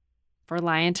perjury for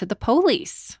lying to the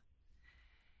police.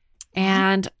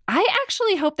 And I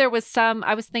actually hope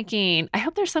I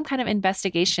hope there's some kind of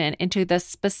investigation into the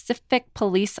specific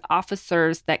police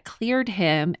officers that cleared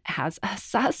him as a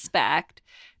suspect.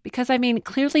 Because,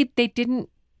 clearly they didn't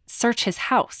search his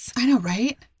house. I know,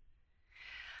 right?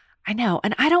 I know.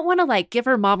 And I don't want to like give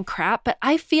her mom crap, but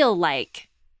I feel like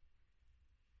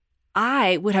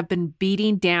I would have been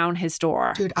beating down his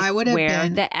door. Dude, I would have where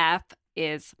been. the F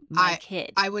is my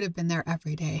kid. I would have been there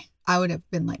every day. I would have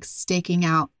been like staking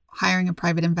out, hiring a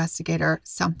private investigator,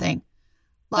 something.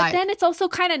 But then it's also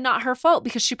kind of not her fault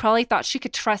because she probably thought she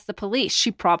could trust the police.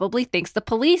 She probably thinks the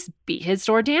police beat his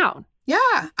door down.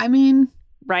 Yeah. I mean.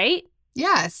 Right?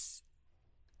 Yes.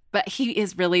 But he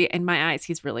is really, in my eyes,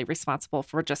 he's really responsible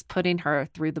for just putting her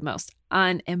through the most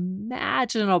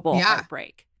unimaginable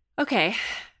heartbreak. Okay.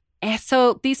 And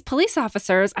so these police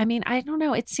officers, I mean, I don't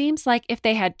know. It seems like if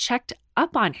they had checked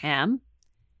up on him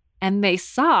and they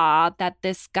saw that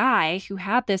this guy who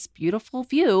had this beautiful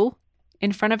view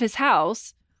in front of his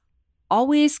house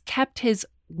always kept his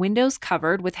windows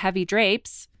covered with heavy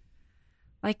drapes,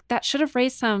 like that should have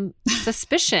raised some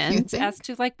suspicions as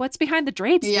to like what's behind the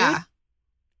drapes. Yeah. Dude.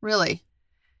 Really?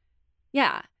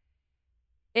 Yeah.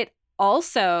 It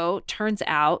also turns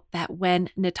out that when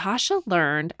Natasha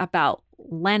learned about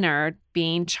Leonard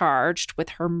being charged with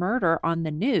her murder on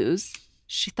the news,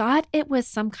 she thought it was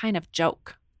some kind of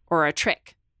joke or a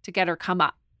trick to get her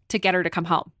to come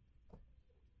home.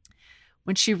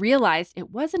 When she realized it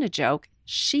wasn't a joke,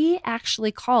 she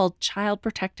actually called Child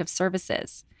Protective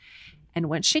Services. And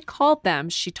when she called them,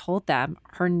 she told them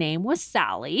her name was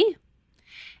Sally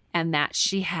and that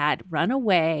she had run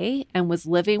away and was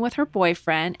living with her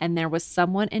boyfriend and there was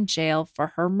someone in jail for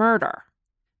her murder.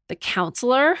 The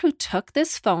counselor who took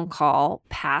this phone call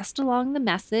passed along the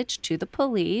message to the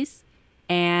police,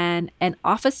 and an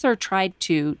officer tried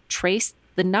to trace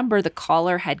the number the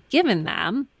caller had given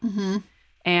them. Mm-hmm.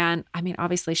 And I mean,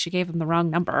 obviously she gave him the wrong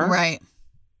number. Right.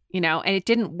 You know, and it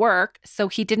didn't work. So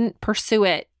he didn't pursue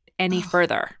it any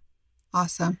further.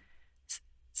 Awesome.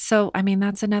 So, I mean,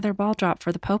 that's another ball drop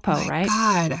for the Popo, right?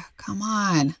 God, come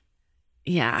on.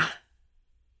 Yeah.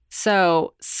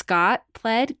 So Scott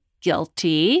pled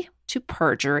guilty to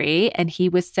perjury and he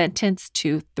was sentenced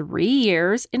to 3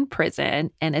 years in prison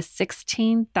and a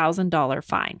 $16,000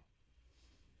 fine.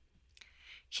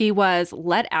 He was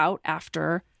let out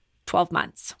after 12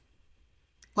 months.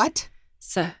 What?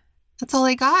 So that's all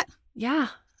they got? Yeah.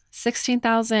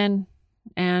 16,000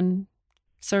 and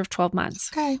served 12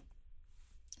 months. Okay.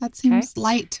 That seems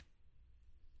light.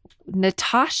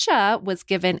 Natasha was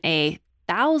given a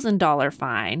 $1,000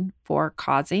 fine for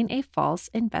causing a false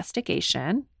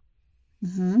investigation.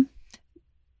 Mm-hmm.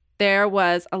 There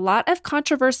was a lot of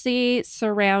controversy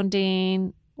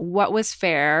surrounding what was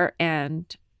fair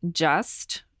and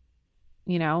just,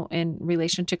 you know, in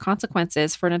relation to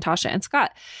consequences for Natasha and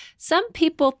Scott. Some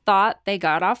people thought they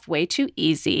got off way too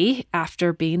easy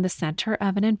after being the center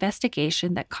of an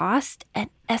investigation that cost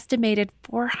an estimated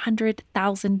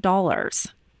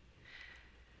 $400,000.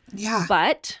 Yeah.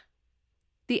 But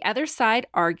the other side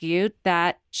argued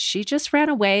that she just ran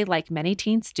away like many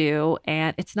teens do,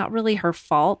 and it's not really her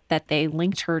fault that they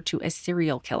linked her to a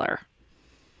serial killer.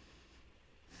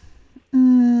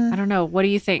 I don't know. What do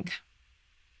you think?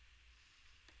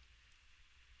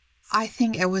 I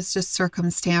think it was just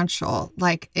circumstantial.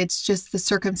 Like, it's just the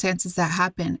circumstances that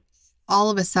happen. All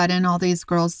of a sudden, all these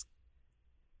girls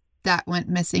that went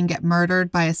missing get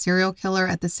murdered by a serial killer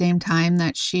at the same time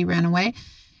that she ran away.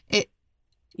 It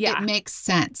makes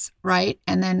sense, right?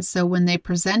 And then so when they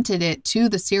presented it to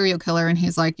the serial killer and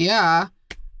he's like, yeah,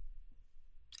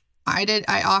 I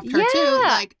offed her too.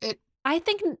 Like it. I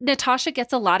think Natasha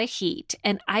gets a lot of heat,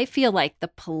 and I feel like the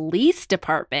police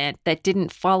department that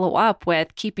didn't follow up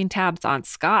with keeping tabs on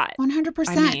Scott. 100%.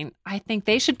 I mean, I think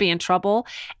they should be in trouble.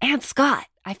 And Scott,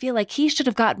 I feel like he should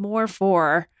have got more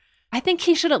for, I think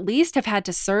he should at least have had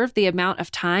to serve the amount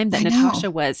of time that Natasha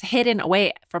was hidden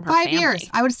away from her 5 family. years.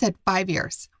 I would have said 5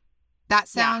 years. That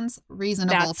sounds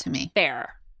reasonable to me.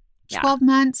 Fair. 12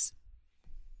 months.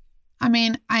 I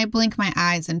mean, I blink my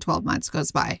eyes and 12 months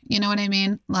goes by. You know what I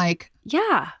mean? Like,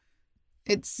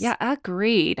 it's. Yeah,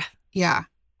 agreed. Yeah.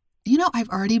 You know, I've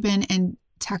already been in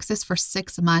Texas for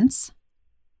 6 months.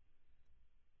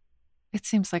 It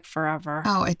seems like forever.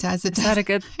 Oh, it does. Is that a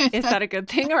good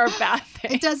thing or a bad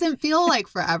thing? It doesn't feel like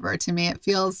forever to me. It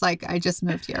feels like I just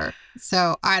moved here.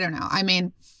 So I don't know. I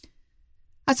mean,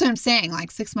 that's what I'm saying.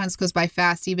 Like 6 months goes by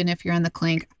fast, even if you're in the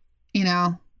clink, you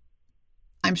know,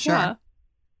 I'm sure. Yeah.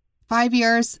 5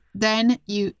 years, then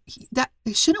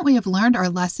shouldn't we have learned our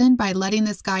lesson by letting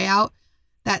this guy out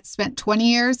that spent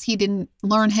 20 years? He didn't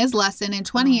learn his lesson in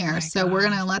 20 years. So we're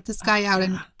going to let this guy out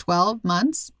in 12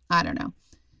 months. I don't know.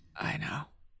 I know.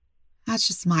 That's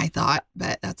just my thought,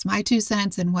 but that's my 2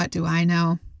 cents. And what do I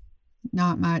know?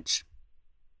 Not much.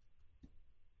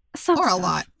 Some or stuff. A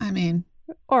lot. I mean,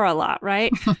 Or a lot,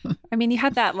 right? I mean, you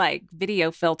had that like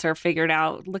video filter figured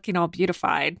out, looking all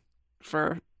beautified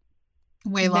for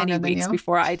way longer many weeks than you.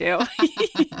 before I do.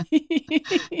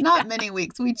 Not many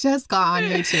weeks. We just got on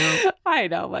YouTube. I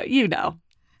know, but you know.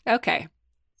 Okay.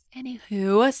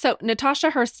 Anywho, so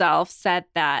Natasha herself said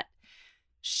that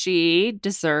she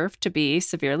deserved to be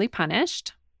severely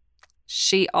punished.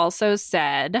 She also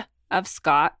said of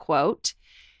Scott, quote,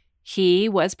 "He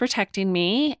was protecting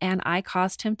me and I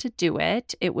caused him to do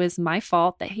it. It was my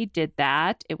fault that he did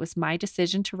that. It was my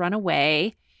decision to run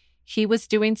away. He was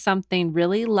doing something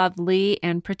really lovely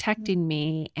and protecting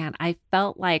me, and I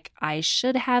felt like I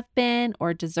should have been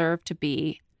or deserved to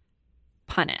be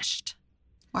punished."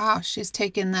 Wow, she's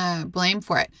taking the blame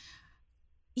for it.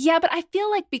 Yeah, but I feel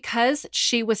like because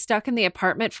she was stuck in the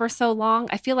apartment for so long,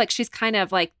 I feel like she's kind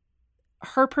of like,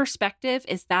 her perspective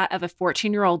is that of a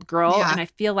 14-year-old girl. Yeah. And I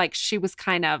feel like she was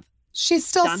kind of She's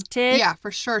still stunted. Yeah,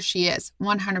 for sure she is.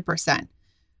 100%.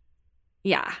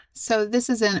 Yeah. So this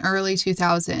is in early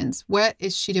 2000s. What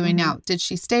is she doing now? Did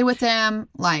she stay with him?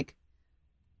 Like,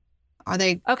 are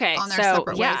they Okay. on their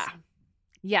separate ways?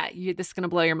 Yeah. This is going to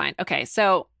blow your mind. Okay.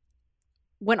 So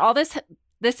when all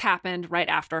this happened right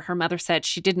after, her mother said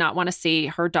she did not want to see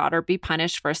her daughter be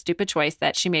punished for a stupid choice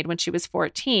that she made when she was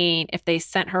 14. If they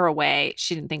sent her away,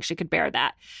 she didn't think she could bear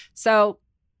that. So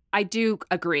I do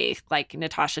agree. Like,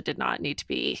 Natasha did not need to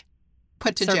be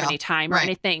put to serve jail any time or Right.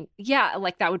 anything. Yeah,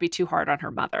 like that would be too hard on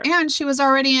her mother. And she was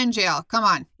already in jail. Come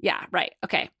on. Yeah, right.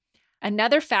 Okay.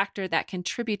 Another factor that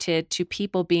contributed to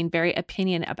people being very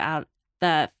opinion about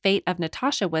the fate of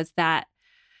Natasha was that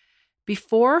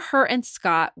before her and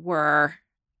Scott were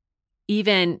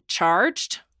even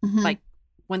charged, Mhm. like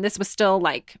when this was still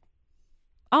like,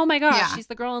 oh my gosh, Yeah. she's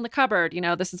the girl in the cupboard,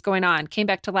 this is going on, came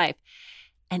back to life.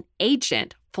 An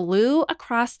agent flew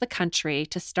across the country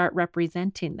to start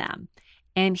representing them.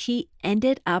 And he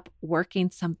ended up working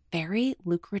some very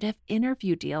lucrative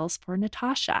interview deals for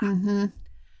Natasha. Mm-hmm.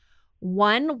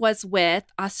 One was with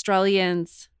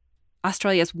Australia's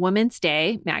Women's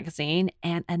Day magazine,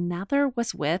 and another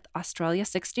was with Australia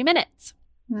 60 Minutes.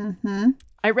 Mm-hmm.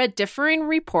 I read differing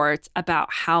reports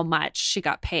about how much she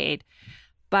got paid,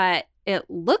 but it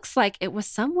looks like it was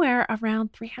somewhere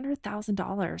around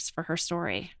 $300,000 for her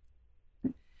story.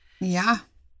 Yeah.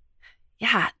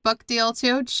 Yeah. Book deal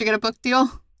too? Did she get a book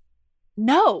deal?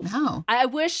 No. No. I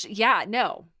wish,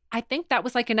 no. I think that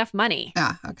was like enough money.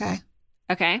 Yeah. Okay.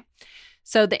 Okay.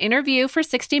 So the interview for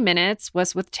 60 Minutes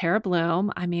was with Tara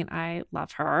Bloom. I mean, I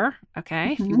love her.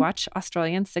 Okay. If you Mhm. watch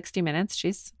Australian 60 Minutes,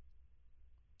 she's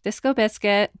Disco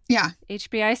Biscuit, Yeah.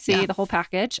 HBIC, Yeah. the whole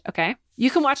package. Okay. You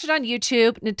can watch it on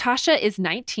YouTube. Natasha is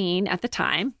 19 at the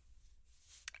time,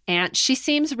 and she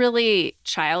seems really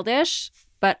childish,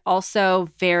 but also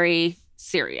very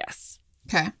serious.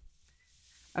 Okay.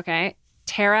 Okay.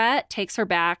 Tara takes her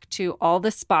back to all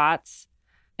the spots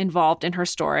involved in her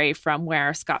story, from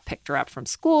where Scott picked her up from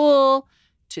school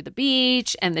to the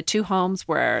beach and the two homes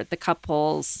where the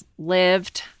couples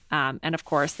lived. And of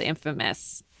course, the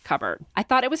infamous cupboard. I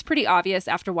thought it was pretty obvious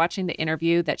after watching the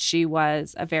interview that she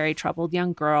was a very troubled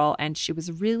young girl, and she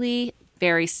was really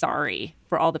very sorry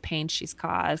for all the pain she's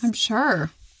caused. I'm sure.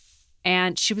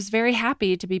 And she was very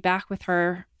happy to be back with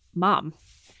her mom.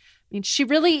 I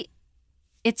mean,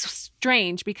 it's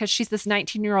strange because she's this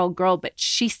 19-year-old girl, but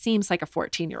she seems like a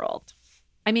 14-year-old.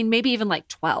 I mean, maybe even like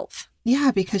 12.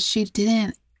 Yeah, because she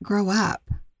didn't grow up.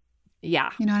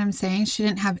 Yeah. You know what I'm saying? She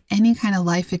didn't have any kind of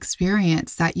life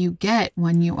experience that you get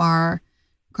when you are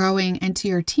growing into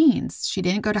your teens. She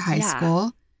didn't go to high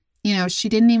school. She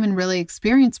didn't even really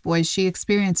experience boys. She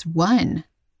experienced one.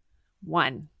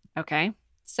 Okay.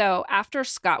 So after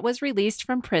Scott was released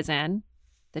from prison,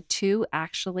 the two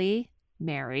actually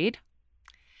married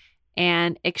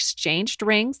and exchanged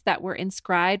rings that were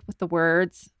inscribed with the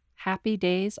words, "Happy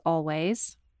days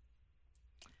always."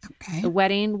 Okay. The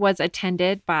wedding was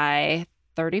attended by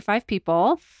 35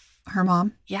 people. Her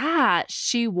mom. Yeah,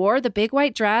 she wore the big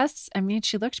white dress. I mean,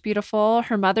 she looked beautiful.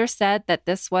 Her mother said that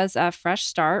this was a fresh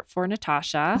start for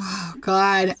Natasha. Oh,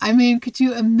 God. I mean, could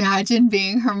you imagine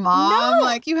being her mom? No,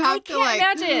 like, you have I to,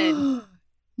 can't imagine.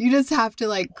 You just have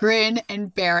to, grin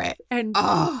and bear it. And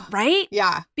Oh, right?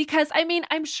 yeah. Because, I mean,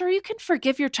 I'm sure you can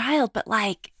forgive your child, but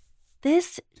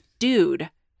this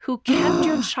dude who kept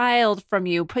your child from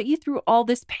you, put you through all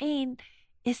this pain,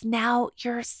 is now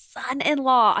your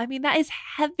son-in-law. I mean, that is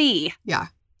heavy. Yeah.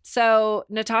 So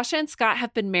Natasha and Scott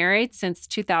have been married since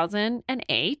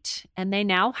 2008, and they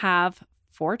now have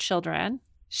 4 children.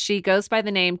 She goes by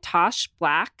the name Tosh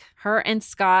Black. Her and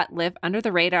Scott live under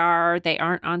the radar. They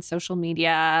aren't on social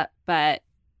media, but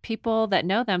people that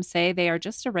know them say they are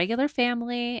just a regular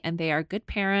family and they are good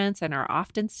parents and are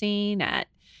often seen at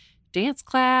dance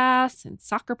class and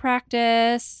soccer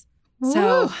practice. Ooh.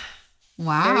 So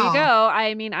wow. there you go.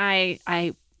 I mean, I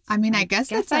guess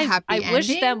that's a happy ending. I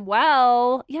wish them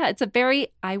well. Yeah, it's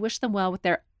I wish them well with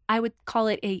their, I would call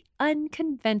it a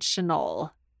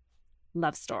unconventional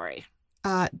love story.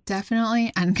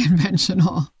 Definitely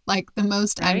unconventional. Like the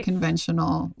most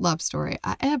unconventional love story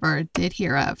I ever did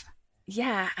hear of.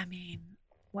 Yeah, I mean,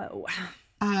 whoa.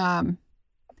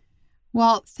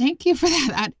 Well, thank you for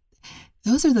that.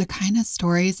 Those are the kind of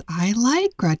stories I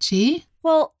like, Gretchy.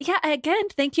 Well, yeah, again,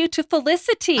 thank you to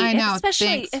Felicity. I know. Especially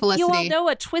Thanks, if Felicity. you all know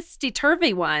a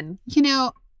twisty-turvy one. You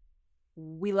know,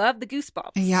 we love the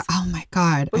goosebumps. yeah. Oh my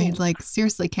God. Ooh. I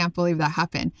seriously can't believe that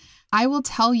happened. I will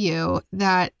tell you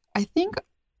that I think,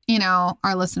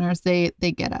 our listeners, they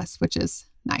get us, which is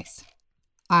nice.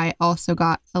 I also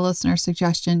got a listener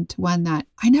suggestion to one that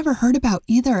I never heard about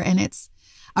either. And it's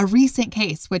a recent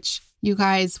case, which you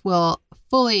guys will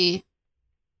fully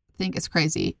think is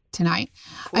crazy tonight.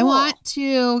 Cool. I want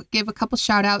to give a couple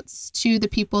shout outs to the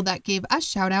people that gave us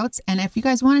shout outs. And if you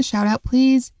guys want a shout out,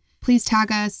 please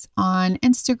tag us on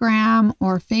Instagram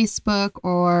or Facebook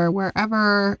or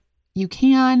wherever you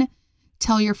can.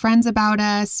 Tell your friends about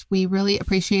us. We really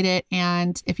appreciate it.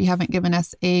 And if you haven't given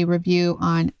us a review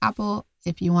on Apple,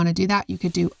 if you want to do that, you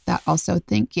could do that also.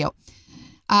 Thank you.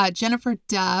 Jennifer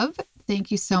Dove,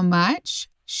 thank you so much.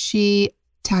 She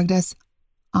tagged us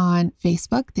on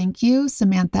Facebook. Thank you.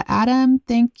 Samantha Adam,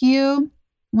 thank you.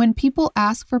 When people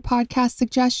ask for podcast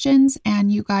suggestions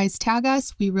and you guys tag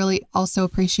us, we really also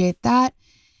appreciate that.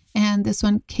 And this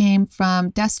one came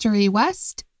from Destery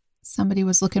West. Somebody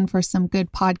was looking for some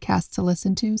good podcasts to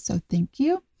listen to, so thank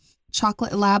you.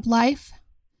 Chocolate Lab Life.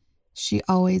 She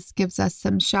always gives us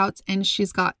some shouts, and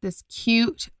she's got this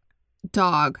cute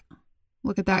dog.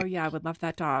 Look at that. Oh, yeah, I would love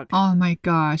that dog. Oh, my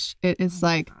gosh. It is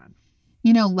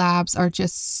labs are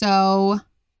just so...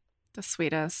 the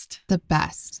sweetest. The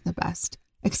best.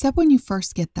 Except when you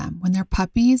first get them. When they're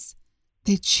puppies,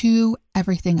 they chew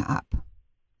everything up.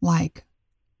 Well,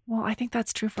 I think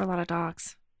that's true for a lot of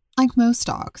dogs. Like most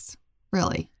dogs,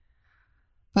 really.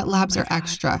 But labs are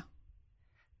extra.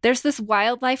 There's this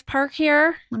wildlife park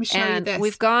here. Let me show you this.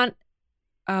 We've gone...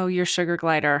 Oh, your sugar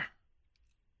glider.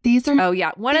 These are... Oh,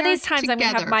 yeah. One of these times I'm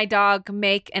going to have my dog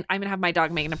make an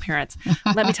appearance.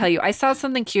 Let me tell you, I saw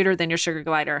something cuter than your sugar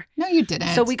glider. No, you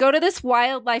didn't. So we go to this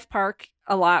wildlife park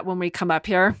a lot when we come up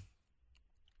here.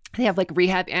 They have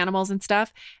rehab animals and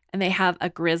stuff. And they have a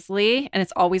grizzly. And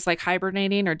it's always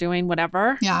hibernating or doing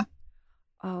whatever. Yeah.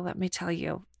 Oh, let me tell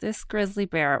you, this grizzly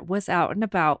bear was out and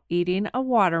about eating a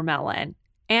watermelon.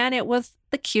 And it was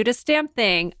the cutest damn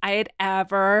thing I had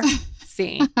ever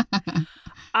seen.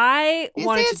 I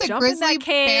wanted to jump in that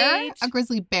cage. A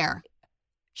grizzly bear.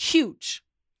 Huge.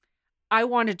 I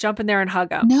wanted to jump in there and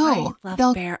hug him. No.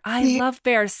 I love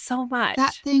bears so much.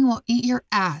 That thing will eat your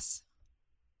ass.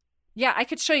 Yeah, I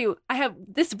could show you. I have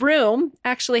this room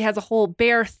actually has a whole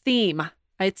bear theme.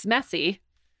 It's messy.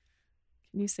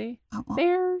 Can you see? Oh, well,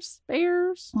 bears.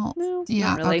 Well, no,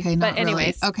 yeah. not really. Okay. But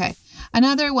anyways. Really. Okay.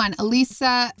 Another one.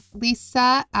 Lisa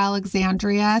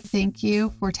Alexandria. Thank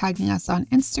you for tagging us on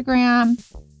Instagram.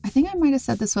 I think I might have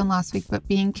said this one last week, but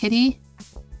being kitty.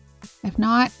 If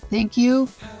not, thank you.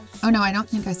 Oh no, I don't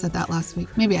think I said that last week.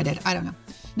 Maybe I did. I don't know.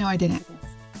 No, I didn't.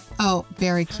 Oh,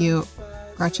 very cute.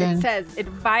 Gretchen. It says,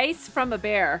 advice from a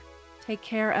bear. Take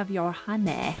care of your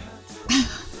honey.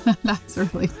 That's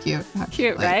really cute. Actually.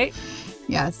 Cute, right?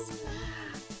 Yes.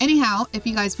 Anyhow, if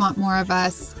you guys want more of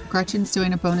us, Gretchen's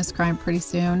doing a bonus crime pretty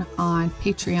soon on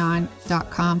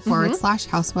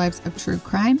patreon.com/housewives of true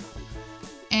crime.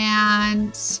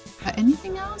 And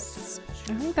anything else?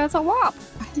 I think that's a whop.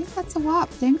 I think that's a whop.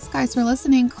 Thanks, guys, for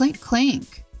listening. Clink,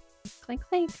 clink. Clink,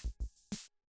 clink.